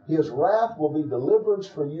people. His wrath will be deliverance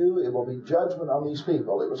for you. It will be judgment on these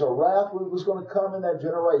people. It was a wrath that was going to come in that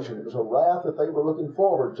generation. It was a wrath that they were looking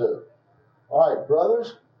forward to. All right,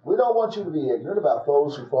 brothers, we don't want you to be ignorant about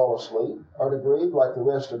those who fall asleep or to grieve like the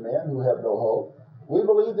rest of men who have no hope. We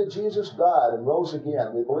believe that Jesus died and rose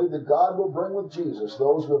again. We believe that God will bring with Jesus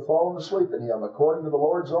those who have fallen asleep in Him according to the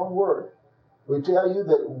Lord's own word. We tell you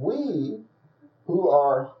that we who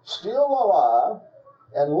are still alive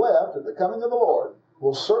and left at the coming of the Lord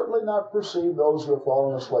will certainly not perceive those who have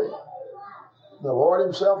fallen asleep. The Lord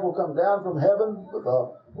Himself will come down from heaven with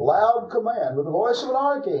a loud command, with the voice of an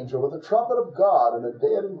archangel, with the trumpet of God, and the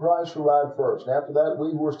dead in Christ shall rise first. And after that,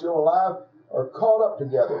 we who are still alive are caught up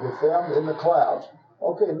together with them in the clouds.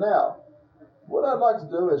 Okay, now, what I'd like to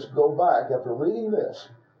do is go back after reading this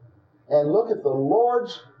and look at the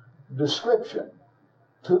Lord's description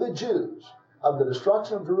to the Jews of the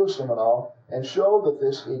destruction of Jerusalem and all, and show that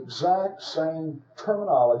this exact same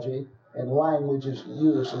terminology and language is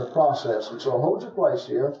used in the process. And so hold your place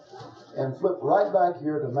here and flip right back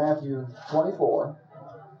here to Matthew 24.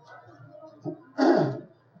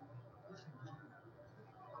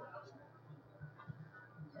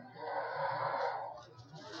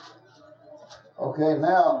 Okay,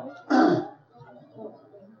 now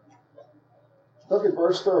look at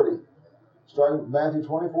verse 30. Starting with Matthew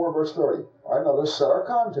 24, verse 30. All right, now let's set our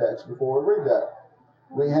context before we read that.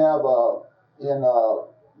 We have in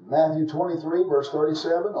Matthew 23, verse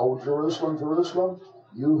 37, O Jerusalem, Jerusalem,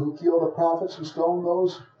 you who kill the prophets and stone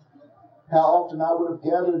those, how often I would have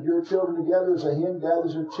gathered your children together as a hen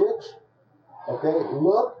gathers her chicks. Okay,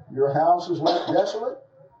 look, your house is left desolate.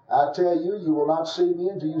 I tell you, you will not see me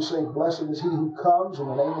until you say, blessed is he who comes in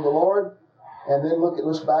the name of the Lord. And then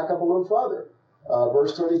let's back up a little further.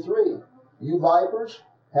 Verse 33, you vipers,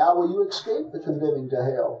 how will you escape the condemning to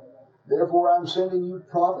hell? Therefore I am sending you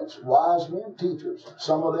prophets, wise men, teachers.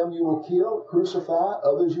 Some of them you will kill, crucify.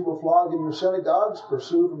 Others you will flog in your synagogues,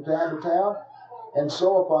 pursue from town to town. And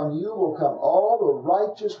so upon you will come all the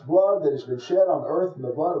righteous blood that has been shed on earth, from the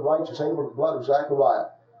blood of righteous Abel to the blood of Zechariah,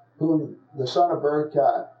 whom the son of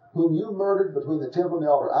Berechiah, whom you murdered between the temple and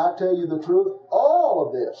the altar. I tell you the truth, all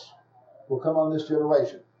of this will come on this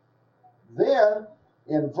generation. Then,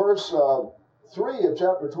 in verse 3 of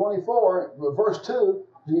chapter 24, verse 2,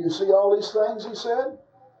 do you see all these things, he said?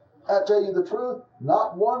 I tell you the truth,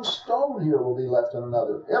 not one stone here will be left on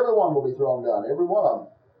another. Everyone will be thrown down, every one of them.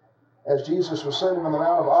 As Jesus was sitting on the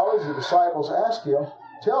Mount of Olives, the disciples asked him,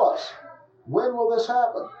 tell us, when will this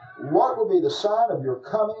happen? What will be the sign of your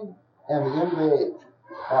coming and the end of the age?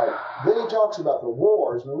 All right. Then he talks about the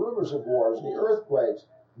wars and the rumors of wars and the earthquakes.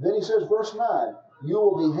 Then he says, verse 9, you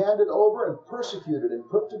will be handed over and persecuted and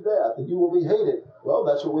put to death, and you will be hated. Well,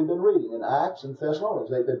 that's what we've been reading in Acts and Thessalonians.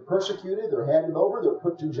 They've been persecuted, they're handed over, they're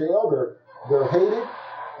put to jail, they're hated.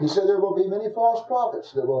 He said there will be many false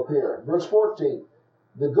prophets that will appear. Verse 14,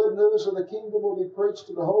 the good news of the kingdom will be preached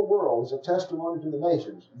to the whole world as a testimony to the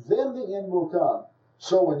nations. Then the end will come.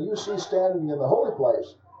 So when you see standing in the holy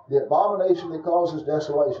place the abomination that causes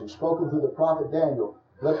desolation, spoken through the prophet Daniel,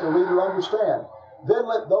 let the reader understand. Then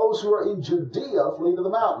let those who are in Judea flee to the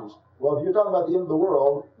mountains. Well, if you're talking about the end of the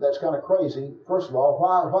world, that's kind of crazy. First of all,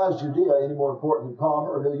 why is Judea any more important than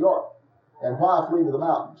Palmer or New York? And why flee to the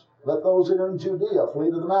mountains? Let those that are in Judea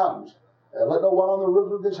flee to the mountains. Let no one on the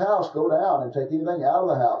roof of his house go down and take anything out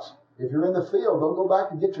of the house. If you're in the field, don't go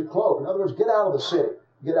back and get your cloak. In other words, get out of the city.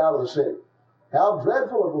 Get out of the city. How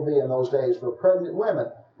dreadful it will be in those days for pregnant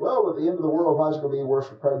women. Well, at the end of the world, why is it going to be worse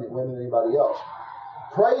for pregnant women than anybody else?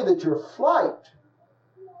 Pray that your flight,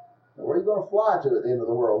 where are you going to fly to at the end of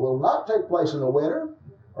the world, will not take place in the winter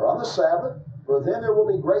or on the Sabbath, for then there will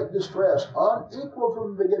be great distress, unequal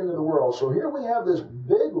from the beginning of the world. So here we have this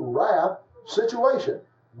big wrath situation.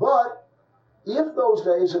 But if those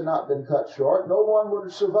days had not been cut short, no one would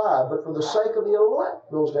have survived. But for the sake of the elect,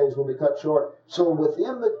 those days will be cut short. So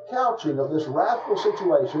within the couching of this wrathful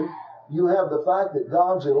situation, you have the fact that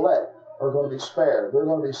God's elect are going to be spared. They're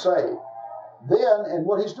going to be saved. Then, and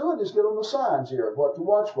what he's doing is giving them the signs here of what to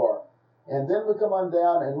watch for. And then we come on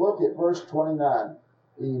down and look at verse 29.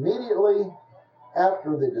 Immediately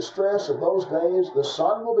after the distress of those days, the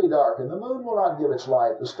sun will be darkened, the moon will not give its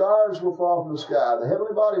light, the stars will fall from the sky, the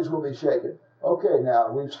heavenly bodies will be shaken. Okay,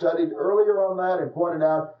 now, we've studied earlier on that and pointed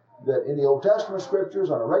out that in the Old Testament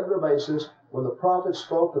scriptures on a regular basis, when the prophets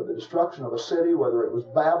spoke of the destruction of a city, whether it was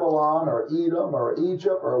Babylon or Edom or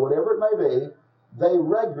Egypt or whatever it may be, they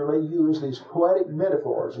regularly used these poetic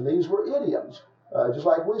metaphors, and these were idioms. Just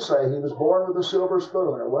like we say, he was born with a silver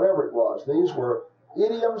spoon or whatever it was. These were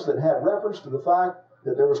idioms that had reference to the fact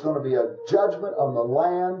that there was going to be a judgment on the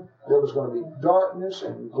land, there was going to be darkness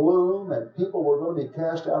and gloom, and people were going to be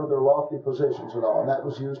cast out of their lofty positions and all, and that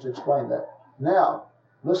was used to explain that. Now,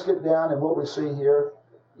 let's get down, and what we see here,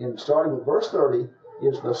 in starting with verse 30,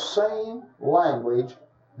 is the same language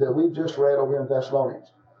that we've just read over in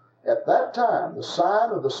Thessalonians. At that time, the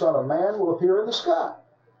sign of the Son of Man will appear in the sky,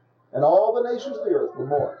 and all the nations of the earth will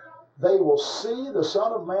mourn. They will see the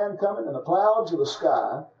Son of Man coming in the clouds of the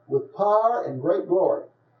sky with power and great glory.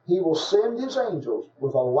 He will send his angels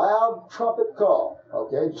with a loud trumpet call.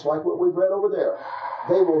 Okay, just like what we've read over there.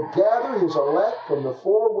 They will gather his elect from the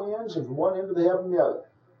four winds and from one end of the heaven to the other.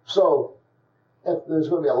 So, if there's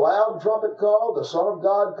going to be a loud trumpet call, the Son of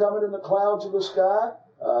God coming in the clouds of the sky.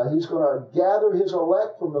 He's going to gather his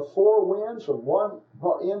elect from the four winds, from one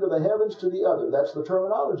end of the heavens to the other. That's the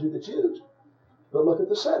terminology that's used. But look at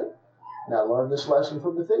the setting. Now learn this lesson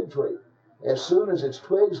from the fig tree. As soon as its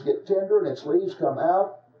twigs get tender and its leaves come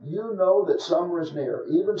out, you know that summer is near.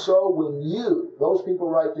 Even so, when you, those people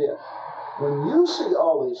right there, when you see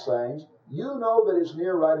all these things, you know that it's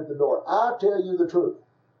near right at the door. I tell you the truth.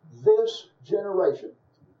 This generation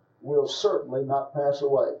will certainly not pass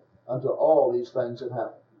away until all these things have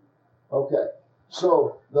happened. Okay,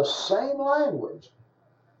 so the same language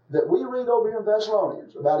that we read over here in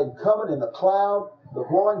Thessalonians about him coming in the cloud, the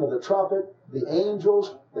blowing of the trumpet, the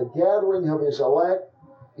angels, the gathering of his elect,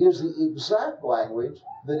 is the exact language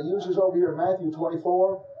that he uses over here in Matthew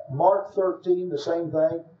 24, Mark 13, the same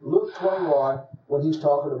thing, Luke 21, when he's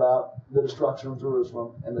talking about the destruction of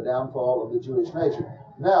Jerusalem and the downfall of the Jewish nation.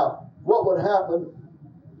 Now, what would happen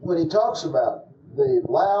when he talks about the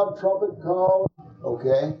loud trumpet call?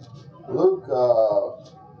 Okay, Luke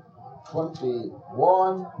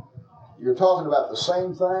 21, you're talking about the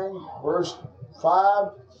same thing. Verse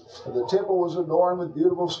 5, the temple was adorned with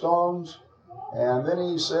beautiful stones. And then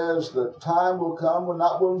he says, the time will come when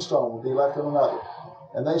not one stone will be left on another.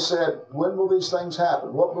 And they said, when will these things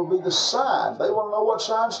happen? What will be the sign? They want to know what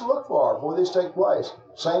signs to look for before these take place.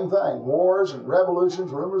 Same thing, wars and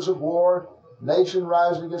revolutions, rumors of war, nation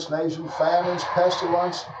rising against nation, famines,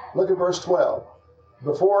 pestilence. Look at verse 12.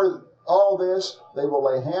 Before all this, they will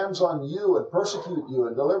lay hands on you and persecute you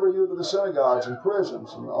and deliver you to the synagogues and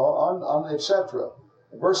prisons, and etc.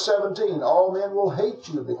 Verse 17, all men will hate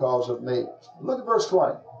you because of me. Look at verse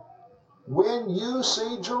 20. When you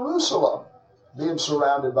see Jerusalem being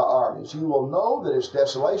surrounded by armies, you will know that its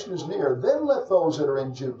desolation is near. Then let those that are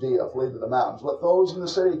in Judea flee to the mountains. Let those in the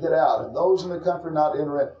city get out, and those in the country not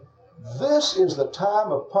enter in. This is the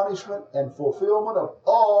time of punishment and fulfillment of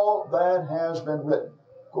all that has been written.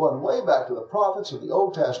 Going way back to the prophets of the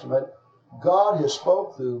Old Testament, God has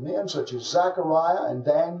spoke through men such as Zechariah and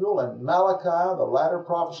Daniel and Malachi, the latter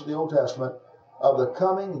prophets of the Old Testament, of the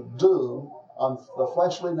coming doom on the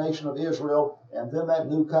fleshly nation of Israel, and then that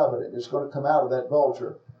new covenant is going to come out of that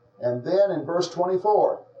vulture. And then in verse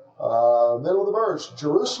 24, middle of the verse,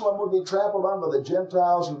 Jerusalem will be trampled on by the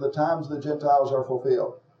Gentiles, and the times of the Gentiles are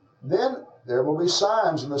fulfilled. Then there will be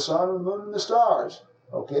signs in the sun and the moon and the stars.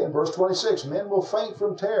 Okay, in verse 26, men will faint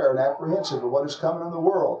from terror and apprehensive of what is coming in the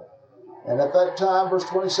world. And at that time, verse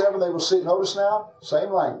 27, they will see, notice now,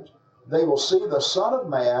 same language. They will see the Son of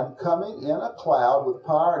Man coming in a cloud with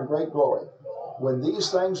power and great glory. When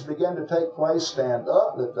these things begin to take place, stand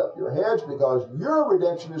up, lift up your heads, because your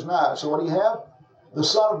redemption is nigh. So what do you have? The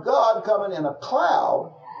Son of God coming in a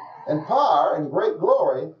cloud and power and great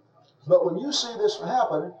glory. But when you see this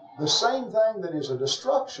happen, the same thing that is a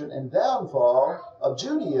destruction and downfall of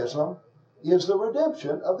Judaism is the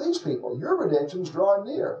redemption of these people. Your redemption is drawing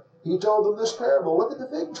near. He told them this parable. Look at the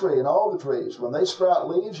fig tree and all the trees. When they sprout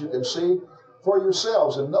leaves, you can see for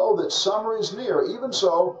yourselves and know that summer is near. Even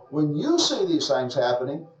so, when you see these things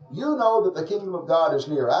happening, you know that the kingdom of God is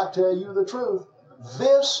near. I tell you the truth,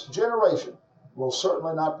 this generation will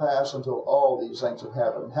certainly not pass until all these things have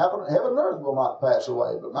happened. Heaven and earth will not pass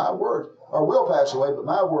away, but my words, or will pass away, but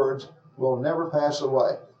my words will never pass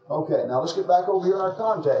away. Okay, now let's get back over here in our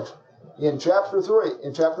context. In chapter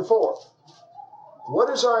 4. What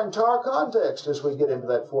is our entire context as we get into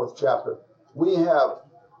that 4th chapter? We have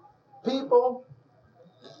people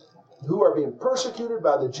who are being persecuted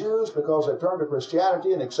by the Jews because they turned to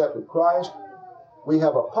Christianity and accepted Christ. We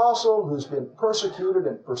have an apostle who's been persecuted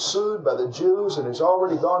and pursued by the Jews and has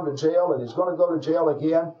already gone to jail, and he's going to go to jail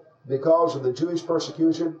again because of the Jewish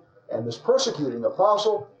persecution. And this persecuting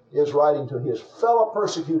apostle is writing to his fellow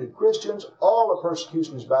persecuted Christians. All the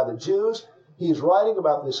persecution is by the Jews. He's writing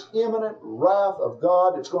about this imminent wrath of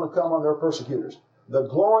God that's going to come on their persecutors. The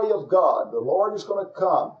glory of God, the Lord is going to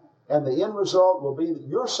come, and the end result will be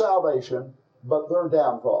your salvation, but their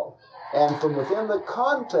downfall. And from within the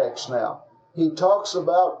context now, he talks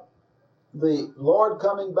about the Lord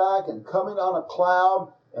coming back and coming on a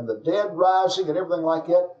cloud and the dead rising and everything like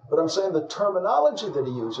that. But I'm saying the terminology that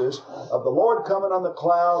he uses of the Lord coming on the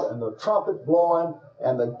cloud and the trumpet blowing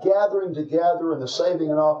and the gathering together and the saving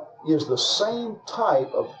and all is the same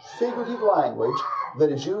type of figurative language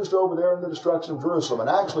that is used over there in the destruction of Jerusalem. And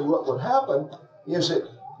actually what would happen is that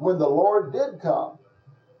when the Lord did come,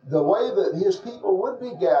 the way that his people would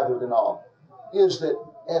be gathered and all is that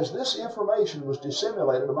as this information was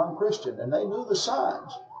disseminated among Christians and they knew the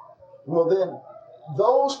signs, well then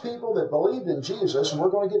those people that believed in Jesus, and we're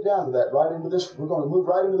going to get down to that right into this, we're going to move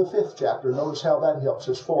right into the 5th chapter. Notice how that helps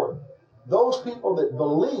us forward. Those people that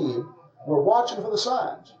believed were watching for the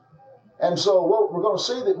signs. And so what we're going to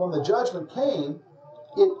see that when the judgment came,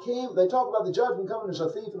 they talk about the judgment coming as a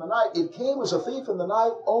thief in the night. It came as a thief in the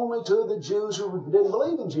night only to the Jews who didn't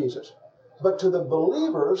believe in Jesus. But to the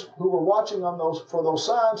believers who were watching on for those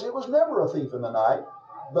signs, it was never a thief in the night.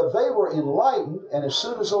 But they were enlightened, and as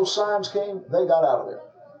soon as those signs came, they got out of there.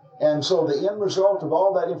 And so the end result of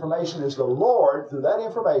all that information is the Lord, through that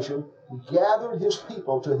information, gathered His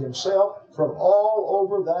people to Himself from all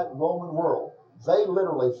over that Roman world. They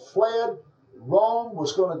literally fled. Rome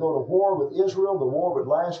was going to go to war with Israel. The war would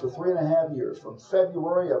last for 3.5 years, from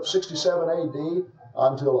February of 67 AD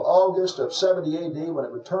until August of 70 AD, when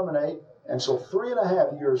it would terminate. And so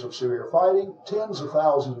 3.5 years of severe fighting, tens of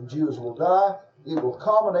thousands of Jews will die. It will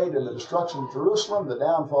culminate in the destruction of Jerusalem, the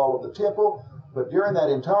downfall of the temple. But during that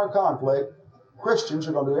entire conflict, Christians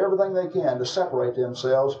are going to do everything they can to separate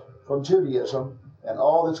themselves from Judaism and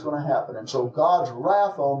all that's going to happen. And so God's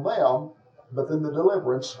wrath on them, but then the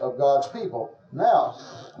deliverance of God's people. Now,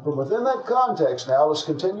 from within that context now, let's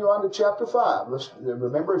continue on to chapter 5.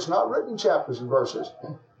 Remember, it's not written in chapters and verses.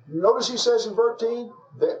 Notice he says in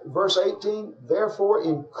verse 18, therefore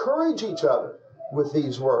encourage each other with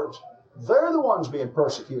these words. They're the ones being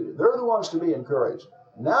persecuted. They're the ones to be encouraged.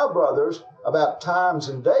 Now, brothers, about times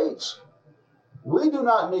and dates, we do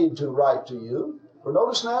not need to write to you. For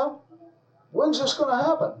notice now, when's this going to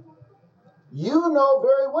happen? You know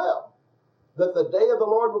very well that the day of the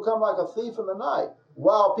Lord will come like a thief in the night.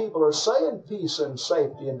 While people are saying peace and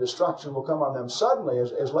safety and destruction will come on them suddenly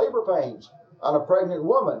as labor pains on a pregnant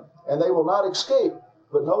woman, and they will not escape.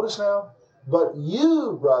 But notice now, but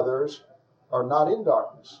you, brothers, are not in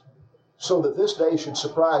darkness, so that this day should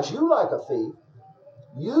surprise you like a thief.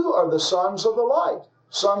 You are the sons of the light,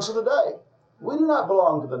 sons of the day. We do not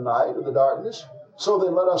belong to the night or the darkness. So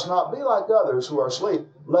then let us not be like others who are asleep.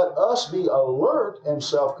 Let us be alert and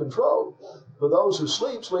self-controlled. For those who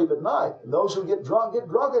sleep, sleep at night. And those who get drunk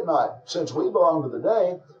at night. Since we belong to the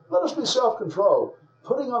day, let us be self-controlled,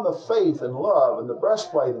 putting on the faith and love and the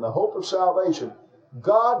breastplate and the hope of salvation.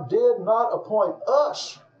 God did not appoint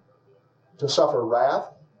us to suffer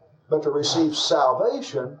wrath, but to receive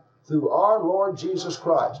salvation through our Lord Jesus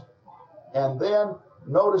Christ. And then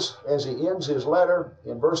notice as he ends his letter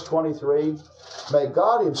in verse 23, may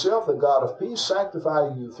God Himself, the God of peace,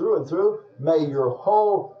 sanctify you through and through. May your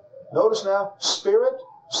whole, notice now, spirit,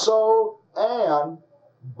 soul, and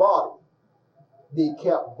body be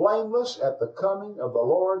kept blameless at the coming of the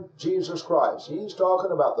Lord Jesus Christ. He's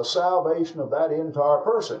talking about the salvation of that entire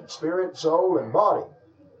person, spirit, soul, and body.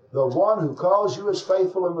 The one who calls you is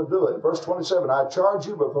faithful and will do it. Verse 27, I charge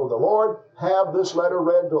you before the Lord, have this letter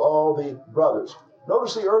read to all the brothers.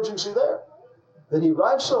 Notice the urgency there. That he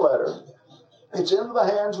writes the letter. It's into the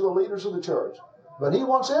hands of the leaders of the church. But he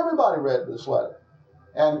wants everybody read this letter.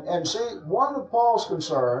 And see, one of Paul's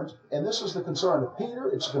concerns, and this is the concern of Peter,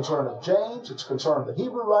 it's the concern of James, it's the concern of the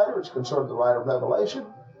Hebrew writer, it's the concern of the writer of Revelation.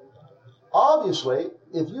 Obviously,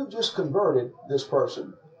 if you've just converted this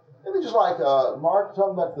person, maybe just like Mark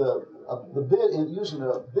talking about using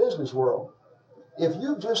the business world. If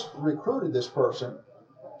you've just recruited this person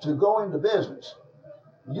to go into business,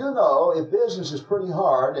 you know if business is pretty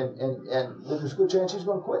hard and there's a good chance he's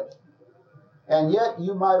going to quit. And yet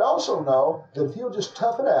you might also know that if he'll just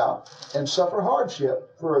tough it out and suffer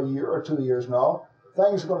hardship for a year or 2 years and all,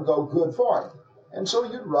 things are going to go good for him. And so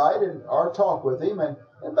you'd write or talk with him, and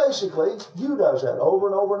basically Hugh does that over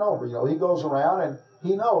and over and over. You know, he goes around and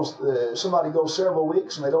he knows somebody goes several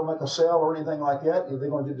weeks and they don't make a sale or anything like that, they're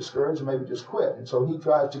going to get discouraged and maybe just quit. And so he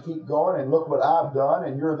tries to keep going and look what I've done,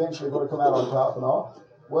 and you're eventually going to come out on top and all.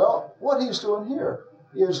 Well, what he's doing here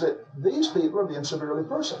is that these people are being severely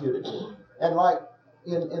persecuted. And like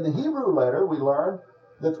in the Hebrew letter, we learn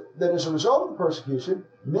that as a result of the persecution,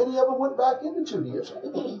 many of them went back into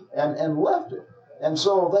Judaism and left it. And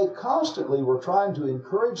so they constantly were trying to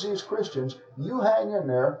encourage these Christians, you hang in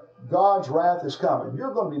there, God's wrath is coming.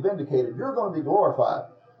 You're going to be vindicated. You're going to be glorified.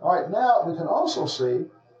 All right, now we can also see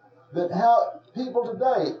that how people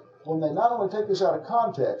today, when they not only take this out of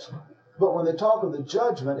context, but when they talk of the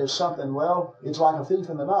judgment as something, well, it's like a thief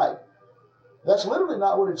in the night. That's literally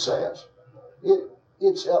not what it says.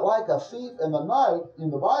 It's like a thief in the night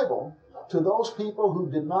in the Bible to those people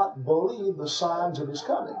who did not believe the signs of His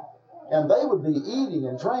coming. And they would be eating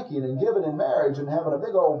and drinking and giving in marriage and having a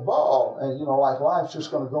big old ball, and like life's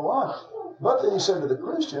just going to go on. But then he said to the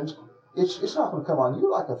Christians, it's not going to come on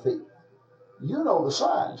you like a thief. You know the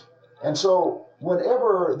signs. And so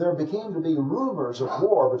whenever there became to be rumors of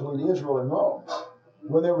war between Israel and Rome,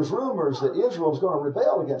 when there was rumors that Israel was going to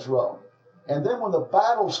rebel against Rome, and then when the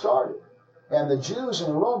battle started, and the Jews and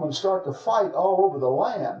the Romans start to fight all over the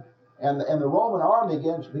land, and the Roman army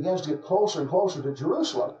begins to get closer and closer to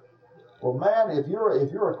Jerusalem, well, man, if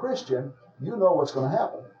you're a Christian, you know what's going to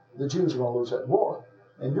happen. The Jews are going to lose that war.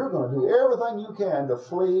 and you're going to do everything you can to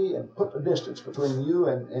flee and put a distance between you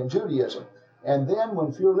and Judaism. And then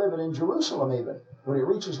if you're living in Jerusalem even, when it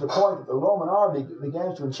reaches the point that the Roman army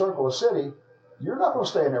begins to encircle a city, you're not going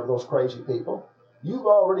to stay in there with those crazy people. You've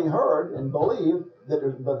already heard and believed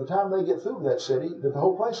that by the time they get through that city, that the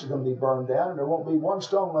whole place is going to be burned down and there won't be one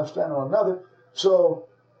stone left standing on another. So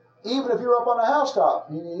even if you're up on a housetop,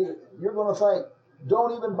 you're going to think,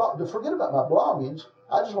 don't even forget about my belongings.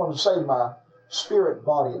 I just want to save my spirit,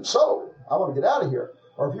 body, and soul. I want to get out of here.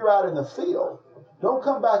 Or if you're out in the field, don't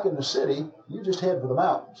come back in the city. You just head for the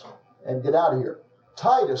mountains and get out of here.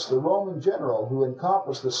 Titus, the Roman general who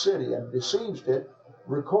encompassed the city and besieged it,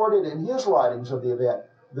 recorded in his writings of the event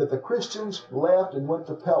that the Christians left and went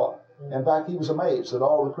to Pella. In fact, he was amazed that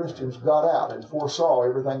all the Christians got out and foresaw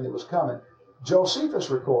everything that was coming. Josephus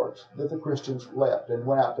records that the Christians left and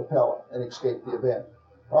went out to Pella and escaped the event.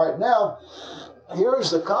 All right, now, here's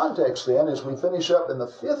the context then as we finish up in the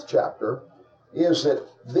 5th chapter, is that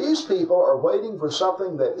these people are waiting for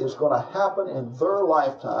something that is going to happen in their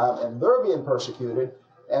lifetime, and they're being persecuted.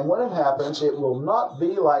 And when it happens, it will not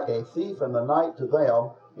be like a thief in the night to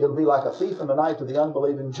them. It'll be like a thief in the night to the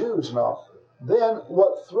unbelieving Jews and all. Then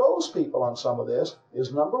what throws people on some of this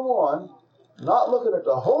is, number one, not looking at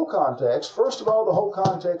the whole context. First of all, the whole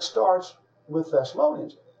context starts with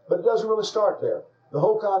Thessalonians, but it doesn't really start there. The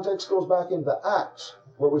whole context goes back into Acts,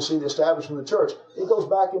 where we see the establishment of the church. It goes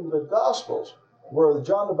back into the Gospels, where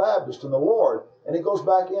John the Baptist and the Lord, and it goes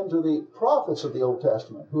back into the prophets of the Old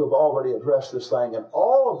Testament who have already addressed this thing, and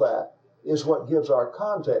all of that is what gives our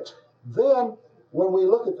context. Then, when we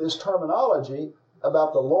look at this terminology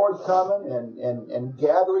about the Lord coming and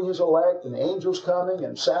gathering his elect, and angels coming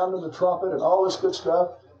and sounding the trumpet and all this good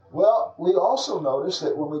stuff, well, we also notice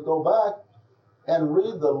that when we go back and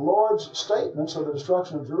read the Lord's statements of the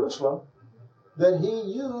destruction of Jerusalem, that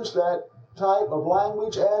he used that type of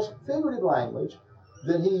language as figurative language,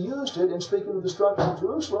 that he used it in speaking of the destruction of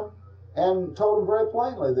Jerusalem, and told them very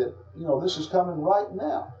plainly that, this is coming right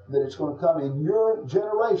now, that it's going to come in your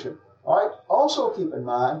generation. All right, also keep in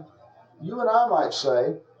mind, you and I might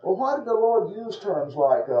say, well, why did the Lord use terms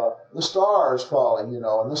like the stars falling,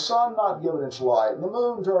 and the sun not giving its light, and the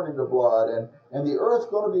moon turning to blood, and the earth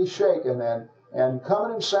going to be shaken, and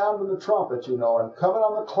coming and sounding the trumpet, and coming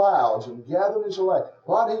on the clouds and gathering his elect?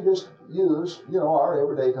 Why did he just use, our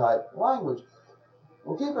everyday type language?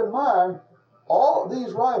 Well, keep in mind, all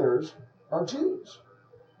these writers are Jews.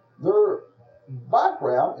 Their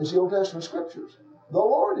background is the Old Testament Scriptures. The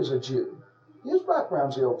Lord is a Jew. His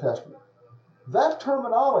background is the Old Testament. That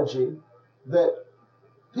terminology that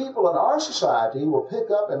people in our society will pick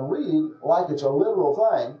up and read like it's a literal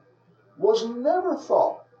thing was never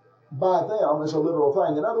thought by them as a literal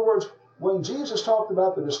thing. In other words, when Jesus talked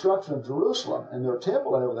about the destruction of Jerusalem and their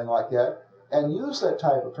temple and everything like that, and used that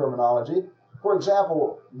type of terminology, for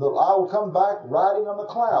example, I will come back riding on the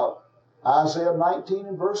cloud. Isaiah 19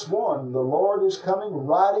 and verse 1, the Lord is coming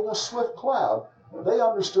riding a swift cloud. They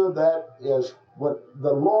understood that as what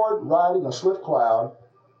the Lord riding a swift cloud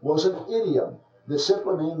was an idiom that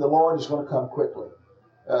simply means the Lord is going to come quickly.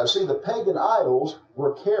 See, the pagan idols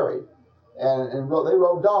were carried, and they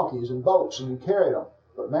rode donkeys and boats, and you carried them.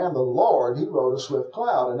 But man, the Lord, he rode a swift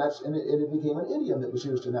cloud, and it became an idiom that was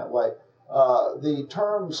used in that way. The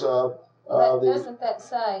terms of doesn't that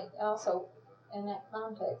say also in that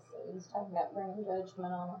context that he's talking about bringing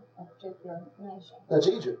judgment on a particular nation? That's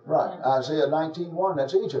Egypt, right. Yeah. Isaiah 19:1,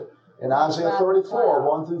 that's Egypt. In That's Isaiah 34,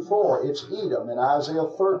 1 through 4, it's Edom. In Isaiah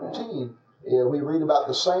 13, we read about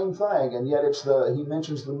the same thing, and yet he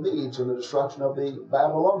mentions the Medes and the destruction of the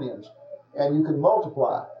Babylonians. And you can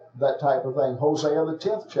multiply that type of thing. Hosea, the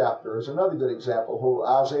 10th chapter, is another good example.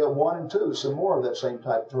 Isaiah 1 and 2, some more of that same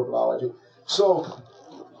type of terminology. So,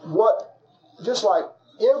 just like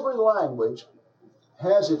every language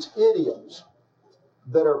has its idioms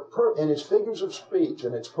that are and its figures of speech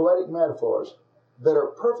and its poetic metaphors that are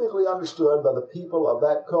perfectly understood by the people of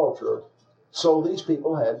that culture, so these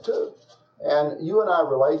people had too. And you and I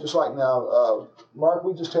relate, just like now, Mark,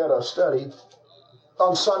 we just had a study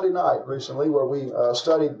on Sunday night recently where we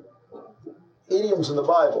studied idioms in the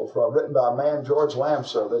Bible written by a man, George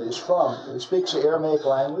Lamsa, he speaks the Aramaic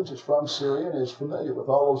language, is from Syria, and is familiar with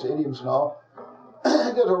all those idioms and all.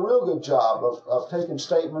 He did a real good job of taking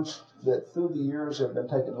statements that through the years have been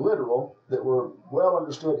taken literal, that were well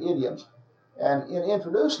understood idioms. And in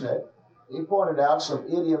introducing it, he pointed out some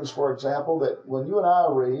idioms, for example, that when you and I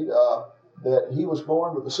read that he was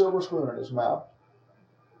born with a silver spoon in his mouth,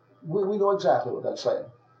 we know exactly what that's saying.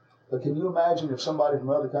 But can you imagine if somebody from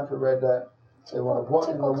another country read that? They wonder, what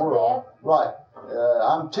in the world? Right.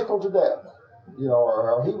 I'm tickled to death.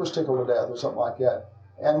 Or he was tickled to death or something like that.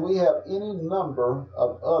 And we have any number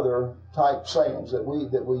of other type sayings that we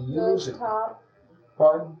Blue use. is top.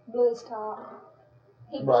 Pardon? Blue is top.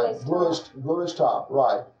 He Right. Blue is top.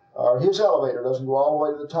 Right. Or his elevator doesn't go all the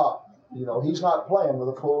way to the top. You know, he's not playing with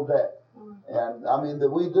a full deck. And I mean that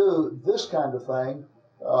we do this kind of thing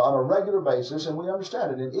on a regular basis, and we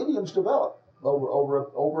understand it. And idioms develop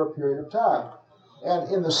over a period of time.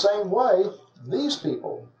 And in the same way, these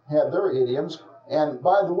people have their idioms. And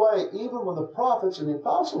by the way, even when the prophets and the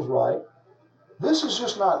apostles write, this is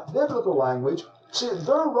just not biblical language. See,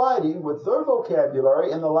 they're writing with their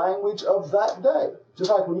vocabulary in the language of that day.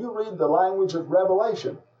 Just like when you read the language of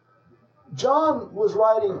Revelation. John was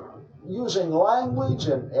writing using language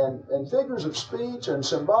and figures of speech and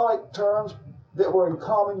symbolic terms that were in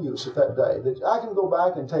common use at that day. That I can go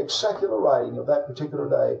back and take secular writing of that particular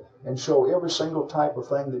day and show every single type of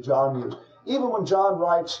thing that John used. Even when John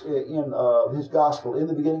writes in his gospel, in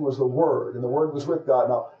the beginning was the Word, and the Word was with God.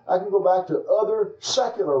 Now, I can go back to other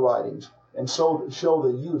secular writings and so show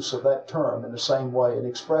the use of that term in the same way in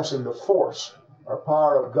expressing the force or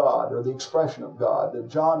power of God or the expression of God, that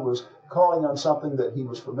John was calling on something that he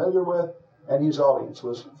was familiar with and his audience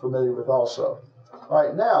was familiar with also. All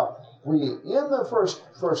right, now, in the first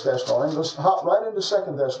Thessalonians, let's hop right into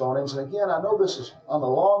 2 Thessalonians. And again, I know this is on the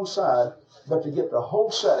long side, but to get the whole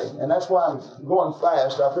setting, and that's why I'm going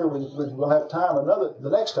fast. I figure we'll have time the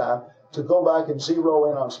next time to go back and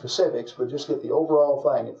zero in on specifics, but just get the overall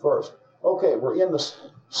thing at first. Okay, we're in the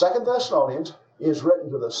 2 Thessalonians. Is written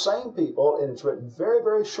to the same people, and it's written very,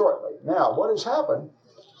 very shortly. Now, what has happened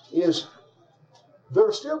is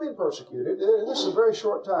they're still being persecuted. This is a very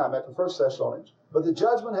short time after 1 Thessalonians, but the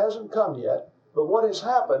judgment hasn't come yet. But what has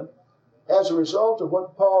happened as a result of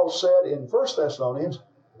what Paul said in 1 Thessalonians,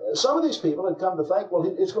 some of these people had come to think,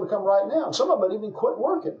 well, it's going to come right now. And some of them had even quit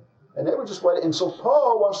working, and they were just waiting. And so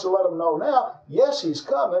Paul wants to let them know now, yes, he's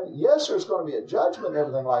coming. Yes, there's going to be a judgment and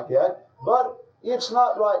everything like that, but it's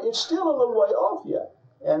not right. It's still a little way off yet.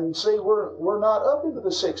 And see, we're not up into the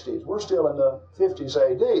 60s. We're still in the 50s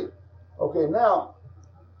AD. Okay, now,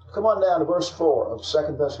 come on down to verse 4 of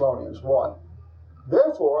 2 Thessalonians 1.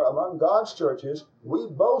 Therefore, among God's churches, we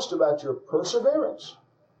boast about your perseverance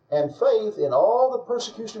and faith in all the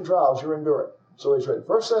persecution and trials you're enduring. So he's written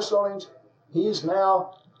 1 Thessalonians. He's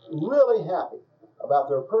now really happy about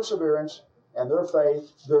their perseverance and their faith.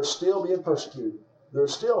 They're still being persecuted. They're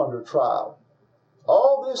still under trial.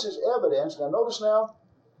 All this is evidence. Now notice now,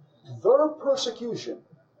 their persecution,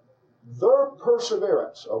 their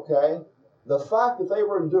perseverance, okay? The fact that they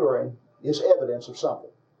were enduring is evidence of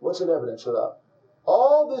something. What's it evidence of?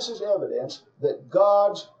 All this is evidence that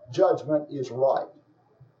God's judgment is right.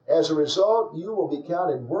 As a result, you will be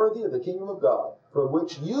counted worthy of the kingdom of God, for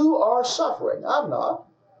which you are suffering. I'm not.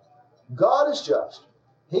 God is just.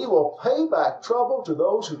 He will pay back trouble to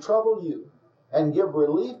those who trouble you, and give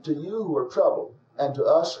relief to you who are troubled, and to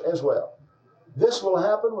us as well. This will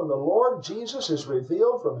happen when the Lord Jesus is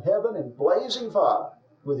revealed from heaven in blazing fire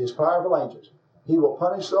with his powerful angels. He will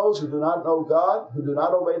punish those who do not know God, who do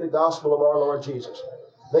not obey the gospel of our Lord Jesus.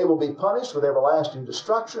 They will be punished with everlasting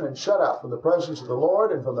destruction and shut out from the presence of the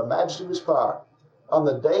Lord and from the majesty of his power, on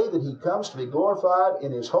the day that he comes to be glorified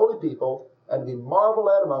in his holy people and to be marveled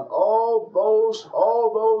at among all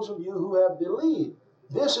those of you who have believed.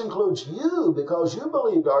 This includes you, because you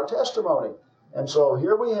believed our testimony. And so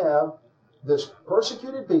here we have this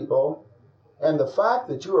persecuted people, and the fact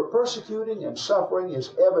that you are persecuting and suffering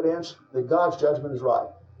is evidence that God's judgment is right.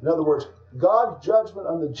 In other words, God's judgment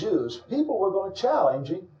on the Jews, people were going to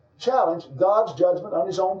challenge God's judgment on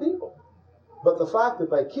his own people. But the fact that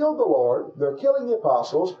they killed the Lord, they're killing the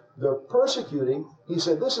apostles, they're persecuting, he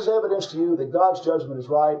said, this is evidence to you that God's judgment is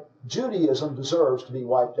right. Judaism deserves to be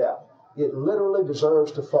wiped out. It literally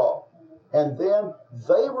deserves to fall. And then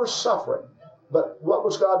they were suffering. But what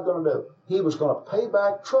was God going to do? He was going to pay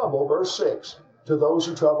back trouble, verse 6, to those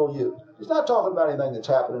who trouble you. He's not talking about anything that's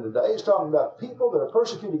happening today. He's talking about people that are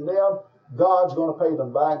persecuting them. God's going to pay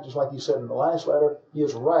them back, just like he said in the last letter.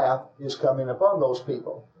 His wrath is coming upon those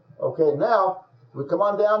people. Okay, now, we come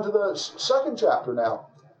on down to the second chapter now.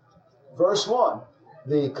 Verse 1.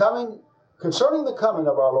 Concerning the coming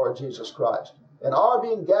of our Lord Jesus Christ, and our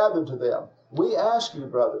being gathered to them, we ask you,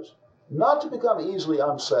 brothers, not to become easily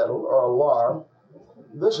unsettled or alarmed.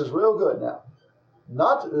 This is real good now.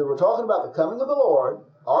 We're talking about the coming of the Lord,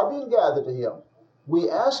 our being gathered to him. We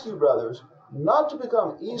ask you, brothers, not to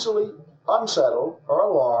become easily unsettled or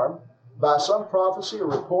alarmed by some prophecy or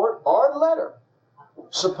report or letter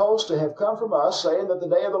supposed to have come from us, saying that the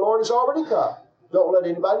day of the Lord is already come. Don't let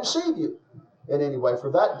anybody deceive you in any way,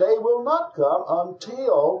 for that day will not come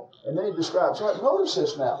until, and then he describes that. Notice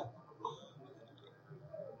this now.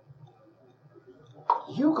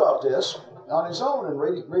 Hugh caught this on his own and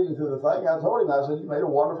reading through the thing. I told him, I said, you made a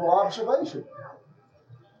wonderful observation.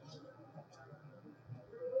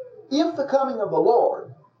 If the coming of the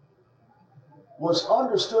Lord was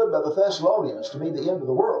understood by the Thessalonians to be the end of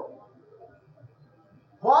the world,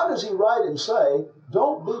 why does he write and say,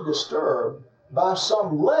 don't be disturbed by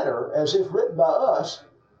some letter as if written by us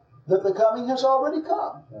that the coming has already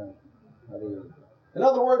come? In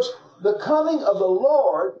other words, the coming of the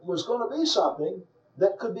Lord was going to be something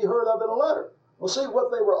that could be heard of in a letter. Well, see,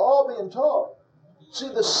 what they were all being taught. See,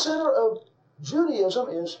 the center of Judaism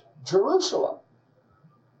is Jerusalem.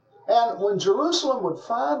 And when Jerusalem would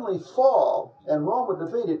finally fall and Rome would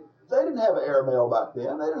defeat it, they didn't have airmail back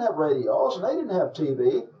then. They didn't have radios, and they didn't have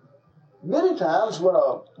TV. Many times when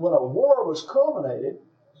a war was culminated,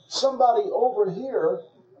 somebody over here,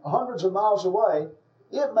 hundreds of miles away,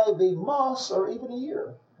 it may be months or even a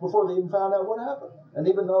year before they even found out what happened. And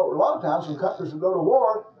even though a lot of times when countries would go to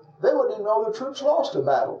war, they wouldn't even know their troops lost a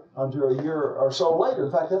battle until a year or so later.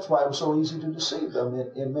 In fact, that's why it was so easy to deceive them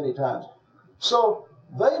in many times. So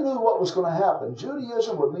they knew what was going to happen.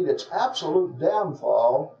 Judaism would meet its absolute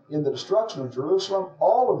downfall in the destruction of Jerusalem.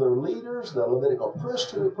 All of their leaders, the Levitical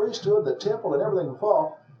priesthood, the temple, and everything would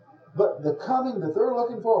fall. But the coming that they're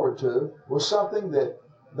looking forward to was something that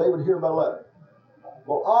they would hear by letter.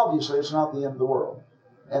 Well, obviously, it's not the end of the world.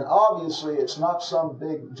 And obviously, it's not some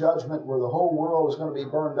big judgment where the whole world is going to be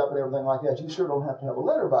burned up and everything like that. You sure don't have to have a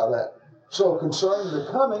letter by that. So concerning the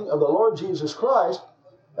coming of the Lord Jesus Christ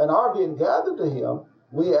and our being gathered to him,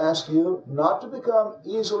 we ask you not to become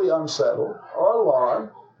easily unsettled or alarmed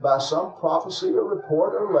by some prophecy or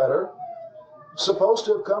report or letter supposed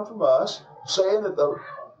to have come from us saying that the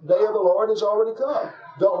day of the Lord has already come.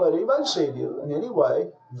 Don't let anybody deceive you in any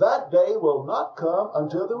way. That day will not come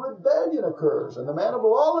until the rebellion occurs and the man of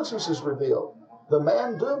lawlessness is revealed. The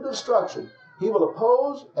man doomed to destruction. He will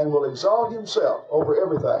oppose and will exalt himself over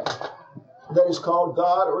everything that is called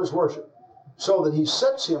God or is worship, so that he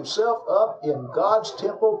sets himself up in God's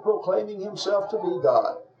temple, proclaiming himself to be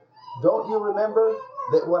God. Don't you remember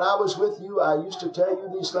that when I was with you, I used to tell you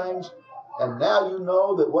these things? And now you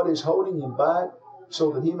know that what is holding him back,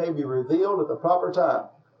 so that he may be revealed at the proper time.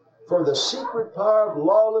 For the secret power of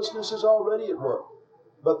lawlessness is already at work,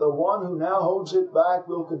 but the one who now holds it back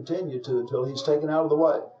will continue to until he's taken out of the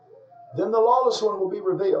way. Then the lawless one will be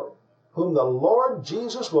revealed, whom the Lord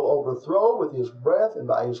Jesus will overthrow with his breath and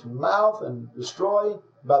by his mouth and destroy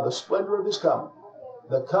by the splendor of his coming.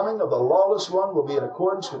 The coming of the lawless one will be in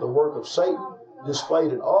accordance with the work of Satan,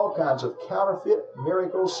 displayed in all kinds of counterfeit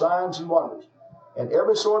miracles, signs, and wonders, and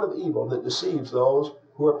every sort of evil that deceives those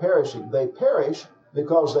who are perishing. They perish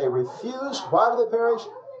because they refuse. Why do they perish?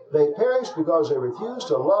 They perish because they refuse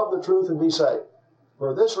to love the truth and be saved.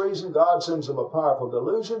 For this reason, God sends them a powerful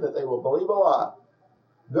delusion that they will believe a lie.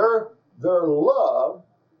 Their love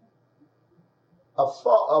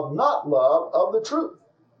of not love of the truth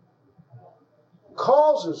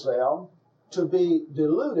causes them to be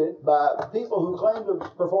deluded by people who claim to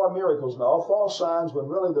perform miracles and all false signs when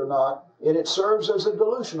really they're not, and it serves as a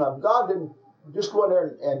delusion of God. Didn't just go in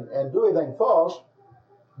there and do anything false,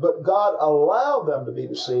 but God allowed them to be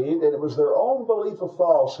deceived, and it was their own belief of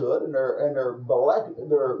falsehood and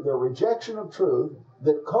their rejection of truth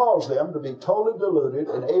that caused them to be totally deluded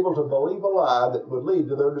and able to believe a lie that would lead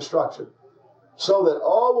to their destruction, so that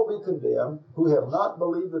all will be condemned who have not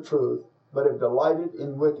believed the truth but have delighted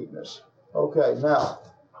in wickedness. Okay, now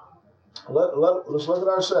let's look at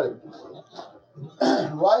our setting.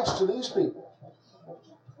 Writes to these people.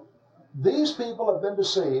 These people have been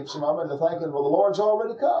deceived, some of them into thinking, well, the Lord's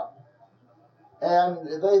already come. And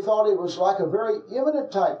they thought it was like a very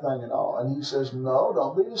imminent type thing and all. And he says, no,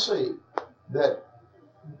 don't be deceived. That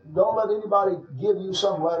don't let anybody give you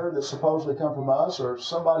some letter that supposedly come from us, or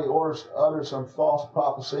somebody utters some false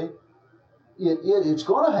prophecy. It's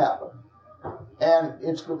going to happen. And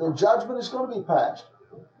the judgment is going to be passed.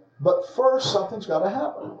 But first, something's got to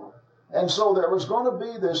happen. And so there was going to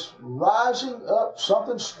be this rising up,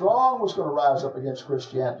 something strong was going to rise up against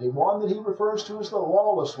Christianity, one that he refers to as the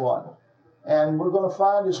lawless one. And we're going to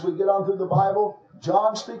find as we get on through the Bible,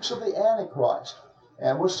 John speaks of the Antichrist,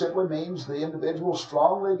 and which simply means the individual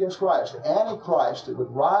strongly against Christ. Antichrist that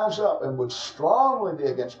would rise up and would strongly be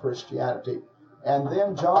against Christianity. And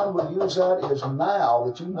then John would use that as now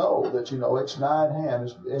that you know it's nigh at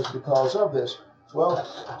hand is because of this. Well,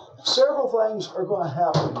 several things are going to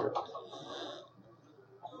happen here.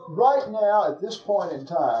 Right now, at this point in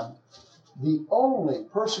time, the only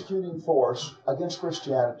persecuting force against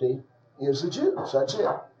Christianity is the Jews. That's it.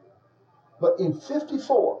 But in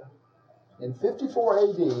 54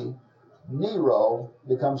 AD, Nero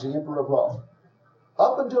becomes the emperor of Rome.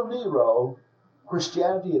 Up until Nero,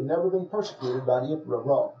 Christianity had never been persecuted by the Emperor of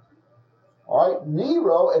Rome. All right,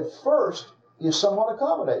 Nero at first is somewhat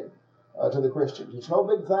accommodating to the Christians. It's no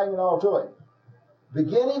big thing at all to him.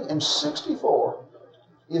 Beginning in 64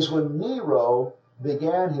 is when Nero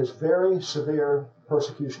began his very severe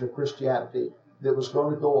persecution of Christianity that was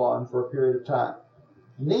going to go on for a period of time.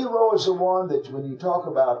 Nero is the one that, when you talk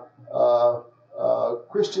about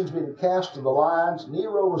Christians being cast to the lions,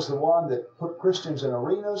 Nero was the one that put Christians in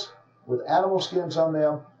arenas with animal skins on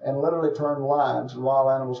them and literally turned lions and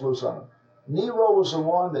wild animals loose on them. Nero was the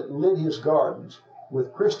one that lit his gardens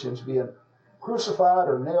with Christians being crucified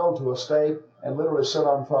or nailed to a stake and literally set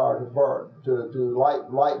on fire to burn, to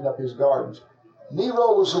lighten up his gardens.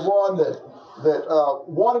 Nero was the one that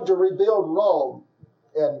wanted to rebuild Rome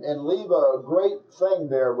and leave a great thing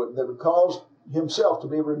there that would cause himself to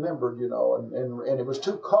be remembered, you know, and it was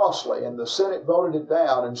too costly, and the Senate voted it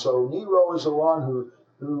down, and so Nero is the one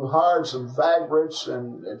who hired some vagrants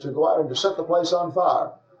and to go out and to set the place on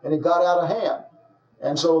fire, and it got out of hand.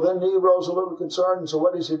 And so then Nero's a little concerned, and so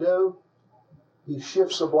what does he do? He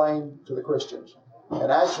shifts the blame to the Christians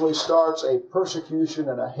and actually starts a persecution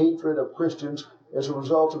and a hatred of Christians as a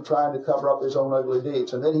result of trying to cover up his own ugly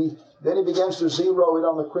deeds. And then he begins to zero in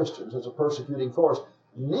on the Christians as a persecuting force.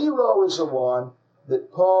 Nero is the one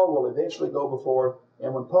that Paul will eventually go before,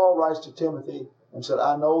 and when Paul writes to Timothy and said,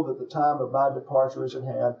 I know that the time of my departure is at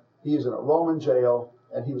hand, he is in a Roman jail,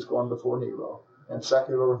 and he was going before Nero. And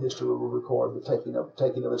secular history will record the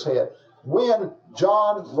taking of his head. When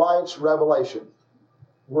John writes Revelation,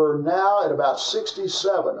 we're now at about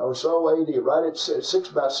 67 or so AD, right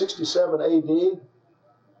at about 67 AD.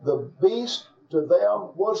 The beast to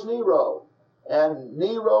them was Nero. And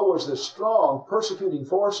Nero was this strong persecuting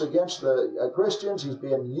force against the Christians. He's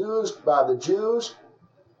being used by the Jews.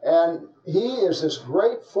 And he is this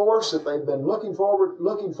great force that they've been looking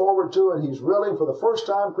forward to, and he's really, for the first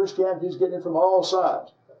time, Christianity is getting it from all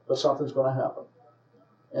sides. But something's going to happen.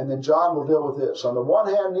 And then John will deal with this. On the one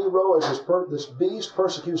hand, Nero is this beast,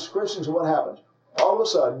 persecutes Christians, and what happens? All of a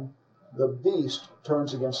sudden, the beast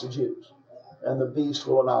turns against the Jews. And the beast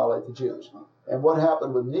will annihilate the Jews. And what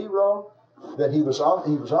happened with Nero? That he was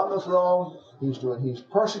on the throne, he's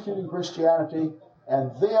persecuting Christianity,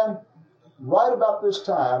 and then right about this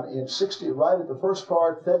time, right at the first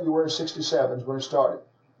part, February 67 is when it started.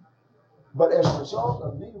 But as a result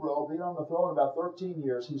of Nero being on the throne about 13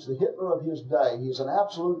 years, he's the Hitler of his day. He's an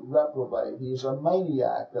absolute reprobate. He's a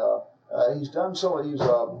maniac. He's a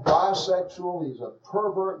bisexual. He's a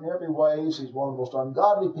pervert in every way. He's one of the most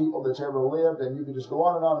ungodly people that's ever lived. And you can just go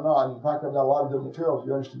on and on and on. In fact, I've got a lot of good material if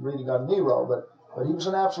you're interested in reading on Nero. But he was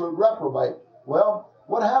an absolute reprobate. Well,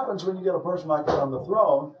 what happens when you get a person like that on the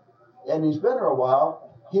throne, and he's been there a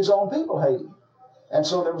while? His own people hate him. And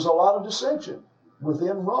so there was a lot of dissension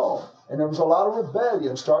within Rome. And there was a lot of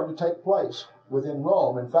rebellion starting to take place within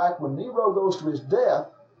Rome. In fact, when Nero goes to his death,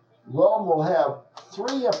 Rome will have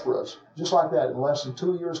 3 emperors, just like that, in less than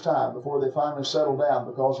 2 years' time before they finally settle down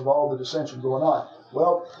because of all the dissension going on.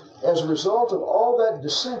 Well, as a result of all that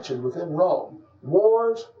dissension within Rome,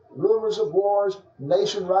 wars, rumors of wars,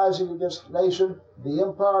 nation rising against nation, the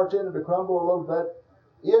empire tended to crumble a little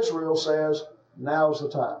bit. Israel says, now's the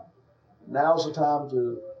time. Now's the time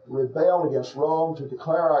to rebel against Rome, to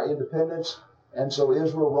declare our independence. And so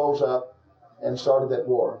Israel rose up and started that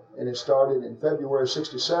war. And it started in February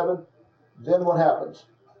 67. Then what happens?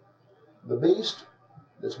 The beast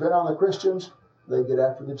that's been on the Christians, they get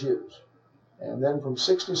after the Jews. And then from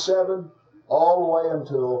 67 all the way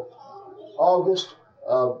until August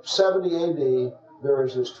of 70 AD, there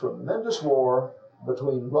is this tremendous war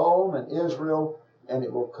between Rome and Israel, and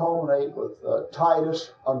it will culminate with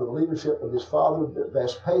Titus, under the leadership of his father,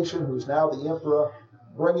 Vespasian, who's now the emperor,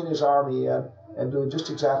 bringing his army in and doing just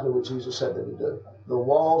exactly what Jesus said they would do. The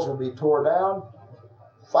walls will be torn down.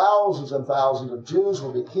 Thousands and thousands of Jews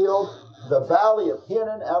will be killed. The valley of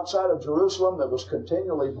Hinnom outside of Jerusalem that was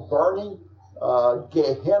continually burning,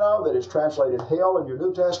 Gehenna, that is translated hell in your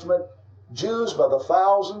New Testament, Jews by the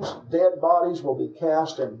thousands, dead bodies will be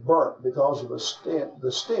cast and burnt because of the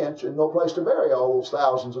stench, and no place to bury all those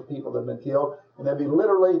thousands of people that have been killed, and they'll be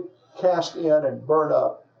literally cast in and burned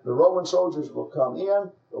up. The Roman soldiers will come in,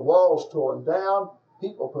 the walls torn down,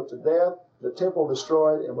 people put to death, the temple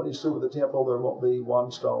destroyed, and when he's through with the temple, there won't be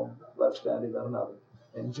one stone left standing on another.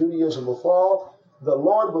 And Judaism will fall. The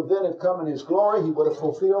Lord would then have come in his glory. He would have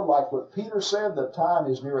fulfilled, like what Peter said, the time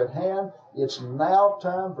is near at hand. It's now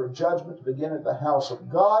time for judgment to begin at the house of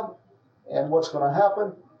God. And what's going to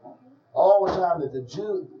happen? All the time that the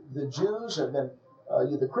Jews have been,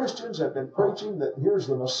 the Christians have been preaching that here's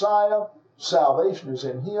the Messiah, salvation is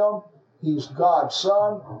in him. he's God's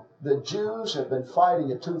son. The Jews have been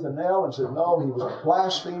fighting it tooth and nail and said, no, he was a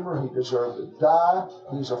blasphemer. He deserved to die.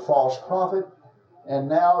 He's a false prophet. And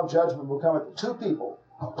now judgment will come at the two people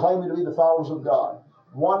claiming to be the followers of God.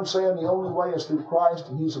 One saying the only way is through Christ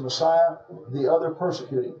and he's the Messiah. The other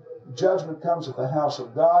persecuting. Judgment comes at the house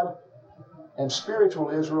of God. And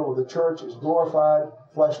spiritual Israel of the church is glorified.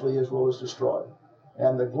 Fleshly Israel is destroyed.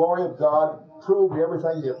 And the glory of God proved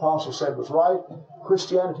everything the apostle said was right.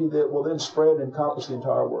 Christianity that will then spread and encompass the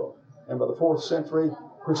entire world. And by the 4th century,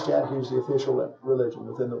 Christianity is the official religion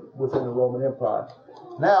within the Roman Empire.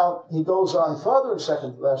 Now, he goes on further in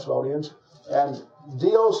 2 Thessalonians and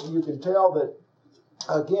deals, you can tell that,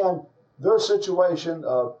 again, their situation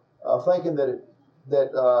of thinking that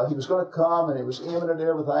he was going to come and it was imminent and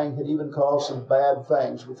everything had even caused some bad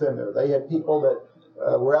things within there. They had people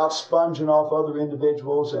that were out sponging off other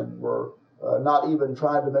individuals and were not even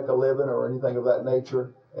trying to make a living or anything of that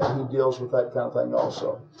nature, and he deals with that kind of thing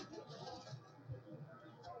also.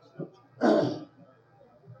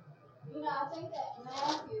 I think that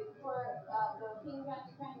Matthew, where the King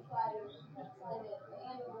James translators translated the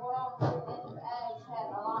end of the world and the age had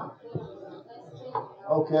a lot to do with this.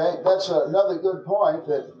 Okay, that's another good point,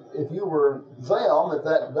 that if you were them at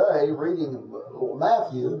that day reading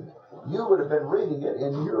Matthew, you would have been reading it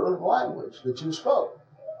in your language that you spoke.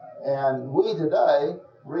 And we today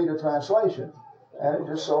read a translation. And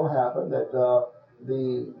it just so happened that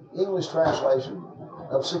the English translation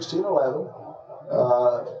of 1611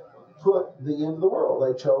 put the end of the world.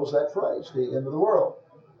 They chose that phrase, the end of the world.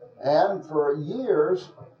 And for years,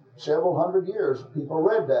 several hundred years, people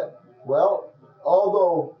read that. Well,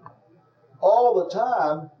 although all the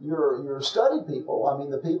time your studied people, I mean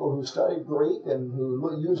the people who studied Greek and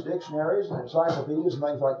who use dictionaries and encyclopedias and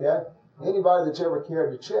things like that, anybody that's ever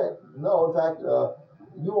cared to check, no, in fact,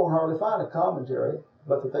 you won't hardly find a commentary,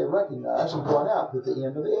 but that they recognize and point out that the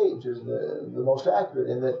end of the age is the most accurate,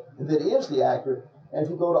 and that is the accurate. And if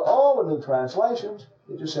you go to all the new translations,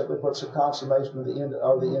 it just simply puts a consummation of the end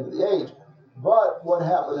of the age. But what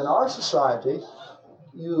happened in our society,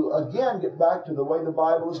 you again get back to the way the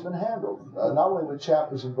Bible has been handled, not only with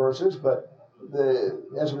chapters and verses, but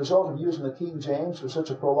as a result of using the King James for such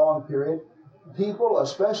a prolonged period, people,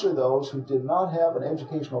 especially those who did not have an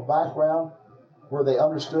educational background, where they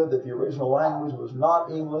understood that the original language was not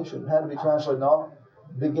English and had to be translated and all,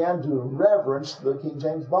 began to reverence the King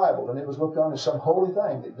James Bible. And it was looked on as some holy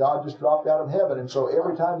thing that God just dropped out of heaven. And so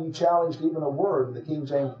every time you challenged even a word in the King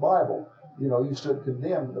James Bible, you stood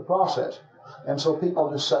condemned in the process. And so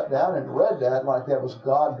people just sat down and read that like that was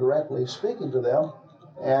God directly speaking to them,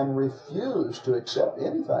 and refused to accept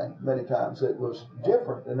anything many times that was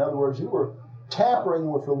different. In other words, you were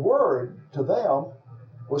tampering with the word to them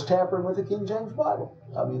was tampering with the King James Bible.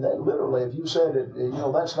 I mean, they literally, if you said it,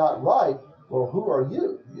 that's not right, well, who are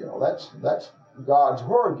you? That's God's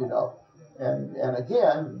word, And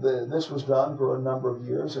again, this was done for a number of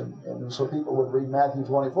years, and so people would read Matthew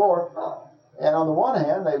 24, and on the one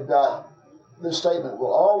hand, they've got this statement,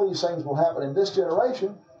 well, all these things will happen in this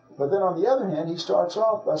generation, but then on the other hand, he starts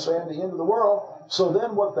off by saying the end of the world. So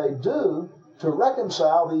then what they do to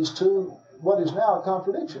reconcile these two, what is now a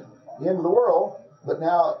contradiction, the end of the world, but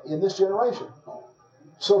now in this generation.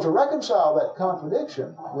 So to reconcile that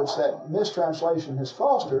contradiction, which that mistranslation has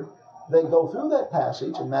fostered, they go through that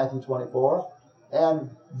passage in Matthew 24,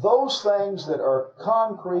 and those things that are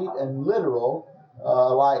concrete and literal,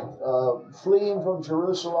 like fleeing from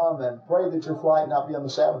Jerusalem and pray that your flight not be on the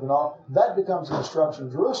Sabbath and all, that becomes the destruction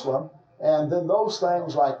of Jerusalem. And then those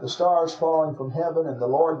things like the stars falling from heaven and the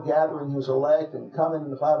Lord gathering his elect and coming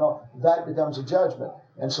in the cloud and all, that becomes a judgment.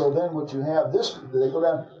 And so then what you have, they go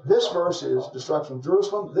down, this verse is destruction of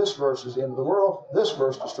Jerusalem, this verse is the end of the world, this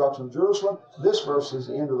verse destruction of Jerusalem, this verse is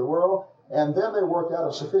the end of the world. And then they work out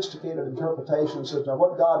a sophisticated interpretation that says, now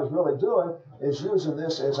what God is really doing is using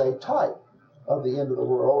this as a type of the end of the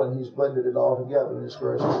world, and he's blended it all together in this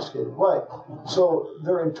very sophisticated way. So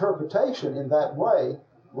their interpretation in that way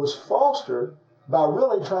was fostered by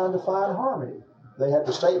really trying to find harmony. They had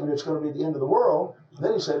the statement, it's going to be the end of the world.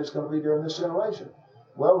 Then he said it's going to be during this generation.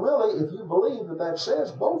 Well, really, if you believe that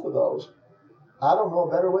says both of those, I don't know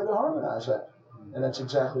a better way to harmonize that. And that's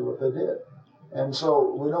exactly what they did. And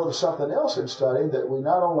so we notice something else in study, that we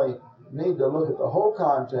not only need to look at the whole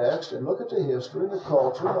context and look at the history and the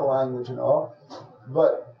culture and the language and all,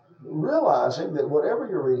 but realizing that whatever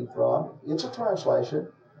you're reading from, it's a translation,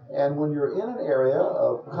 and when you're in an area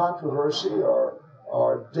of controversy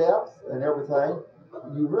or depth and everything,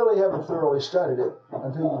 you really haven't thoroughly studied it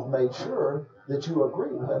until you've made sure that you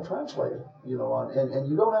agree with that translator. And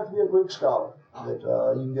you don't have to be a Greek scholar. That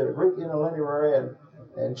you can get a Greek interlineary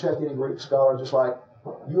and check any Greek scholar, just like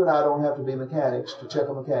you and I don't have to be mechanics to check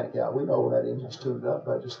a mechanic out. We know when that engine's tuned up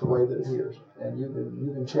by just the way that it hears. And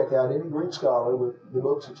you can check out any Greek scholar with the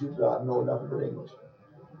books that you've got and know nothing but English.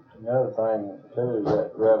 Another thing too is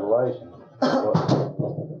that Revelation.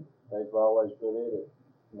 They've always put it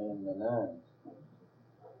in the 9s.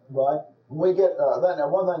 Right. We get that now.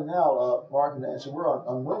 One thing now, Mark and Nancy, we're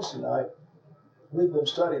on Wednesday night. We've been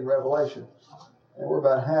studying Revelation, and we're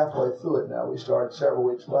about halfway through it now. We started several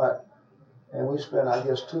weeks back, and we spent, I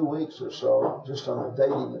guess, 2 weeks or so just on the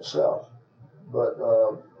dating itself. But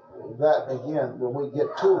that again, when we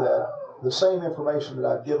get to that, the same information that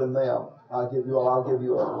I've given them, I'll give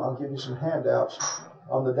you some handouts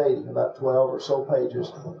on the dating, about 12 or so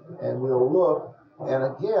pages, and we'll look. And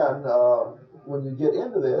again, when you get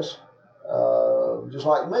into this, just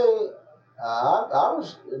like me, I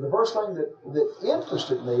was the first thing that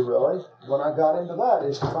interested me really when I got into that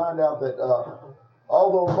is to find out that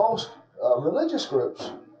although most religious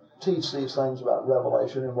groups teach these things about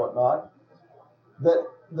Revelation and whatnot, that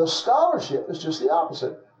the scholarship is just the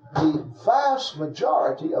opposite. The vast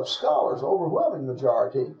majority of scholars, overwhelming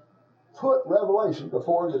majority, put Revelation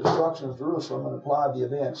before the destruction of Jerusalem and apply the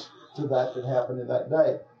events to that happened in that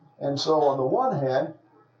day. And so on the one hand,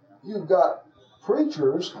 you've got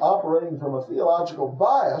preachers operating from a theological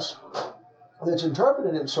bias that's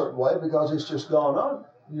interpreted in a certain way because it's just gone on,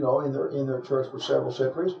 in their church for several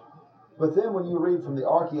centuries. But then when you read from the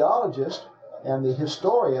archaeologists and the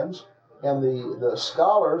historians and the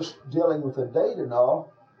scholars dealing with the date and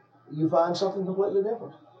all, you find something completely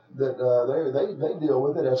different. That they deal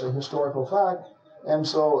with it as a historical fact. And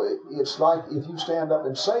so it's like if you stand up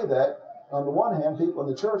and say that, on the one hand, people in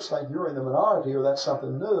the church think you're in the minority or that's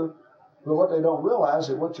something new. But what they don't realize is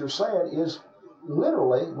that what you're saying is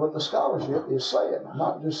literally what the scholarship is saying,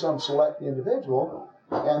 not just some select individual,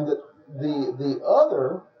 and that the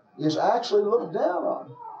other is actually looked down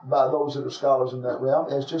on by those that are scholars in that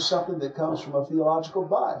realm as just something that comes from a theological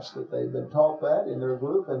bias that they've been taught that in their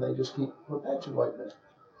group, and they just keep perpetuating it.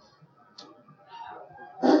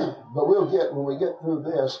 But when we get through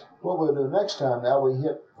this, what we'll do next time now, we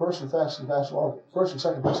hit First and Second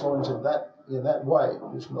Thessalonians in that way,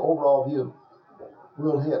 just an overall view.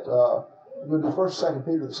 We'll do First and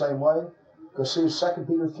 2 Peter the same way, because see 2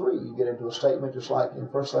 Peter 3, you get into a statement just like in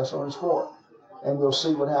 1 Thessalonians 4, and we'll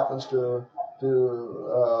see what happens to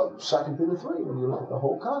 2 Peter 3 when you look at the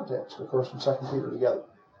whole context of 1 and 2 Peter together.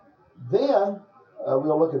 Then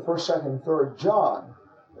we'll look at 1st, 2nd, and 3rd John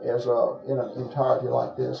as in an entirety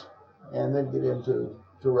like this, and then get into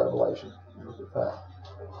Revelation. Look at that.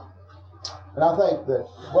 And I think that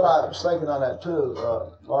what I was thinking on that too,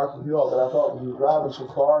 Mark, with you all, that I thought when you were driving so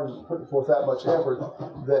far and putting forth that much effort,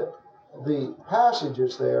 that the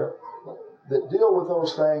passages there that deal with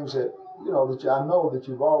those things that that I know that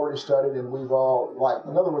you've already studied and we've all,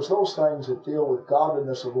 in other words, those things that deal with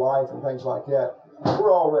godliness of life and things like that,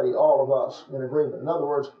 we're already, all of us, in agreement. In other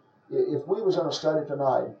words, if we was in a study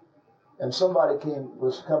tonight and somebody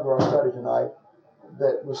was come to our study tonight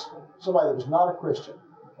that was somebody that was not a Christian,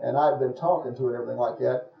 and I'd been talking to and everything like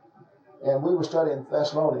that, and we were studying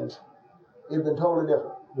Thessalonians, it'd been totally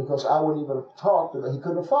different because I wouldn't even have talked to him. He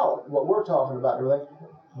couldn't have followed what we're talking about and everything.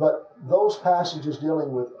 But those passages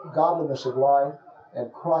dealing with godliness of life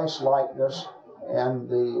and Christ-likeness and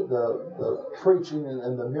the preaching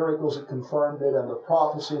and the miracles that confirmed it and the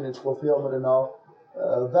prophecy and its fulfillment and all,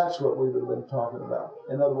 that's what we would have been talking about.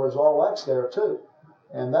 In other words, all that's there too.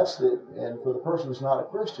 And and for the person who's not a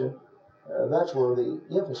Christian, that's where the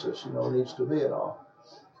emphasis, needs to be and all.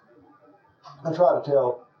 I try to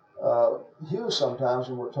tell Hugh sometimes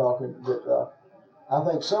when we're talking that I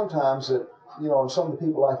think sometimes that, and some of the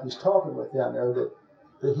people like he's talking with down there, that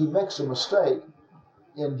he makes a mistake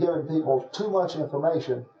in giving people too much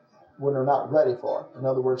information when they're not ready for it. In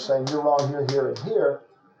other words, saying you're wrong here, here, and here,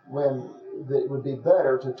 when it would be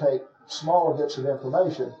better to take smaller bits of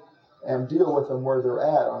information and deal with them where they're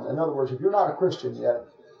at. In other words, if you're not a Christian yet,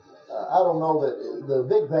 I don't know that the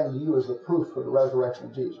big thing to you is the proof for the resurrection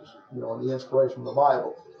of Jesus, and the inspiration of the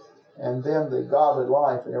Bible, and then the godly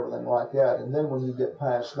life and everything like that. And then when you get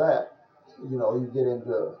past that, you get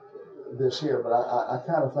into this here. But I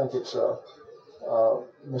kind of think it's a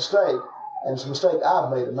mistake, and it's a mistake I've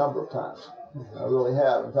made a number of times. I really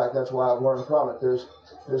have. In fact, that's why I've learned from it. There's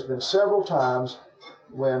been several times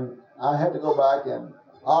when I had to go back and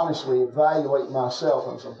honestly evaluate myself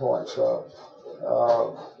on some points that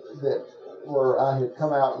where I had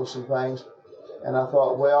come out with some things And I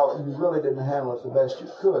thought, well, you really didn't handle it the best you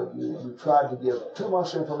could. You tried to give too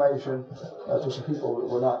much information to some people that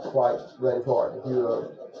were not quite ready for it. If you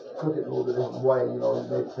took it in a little bit different way, you know, you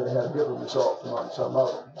maybe could have had a different result from some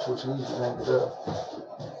others, which is an easy thing to do.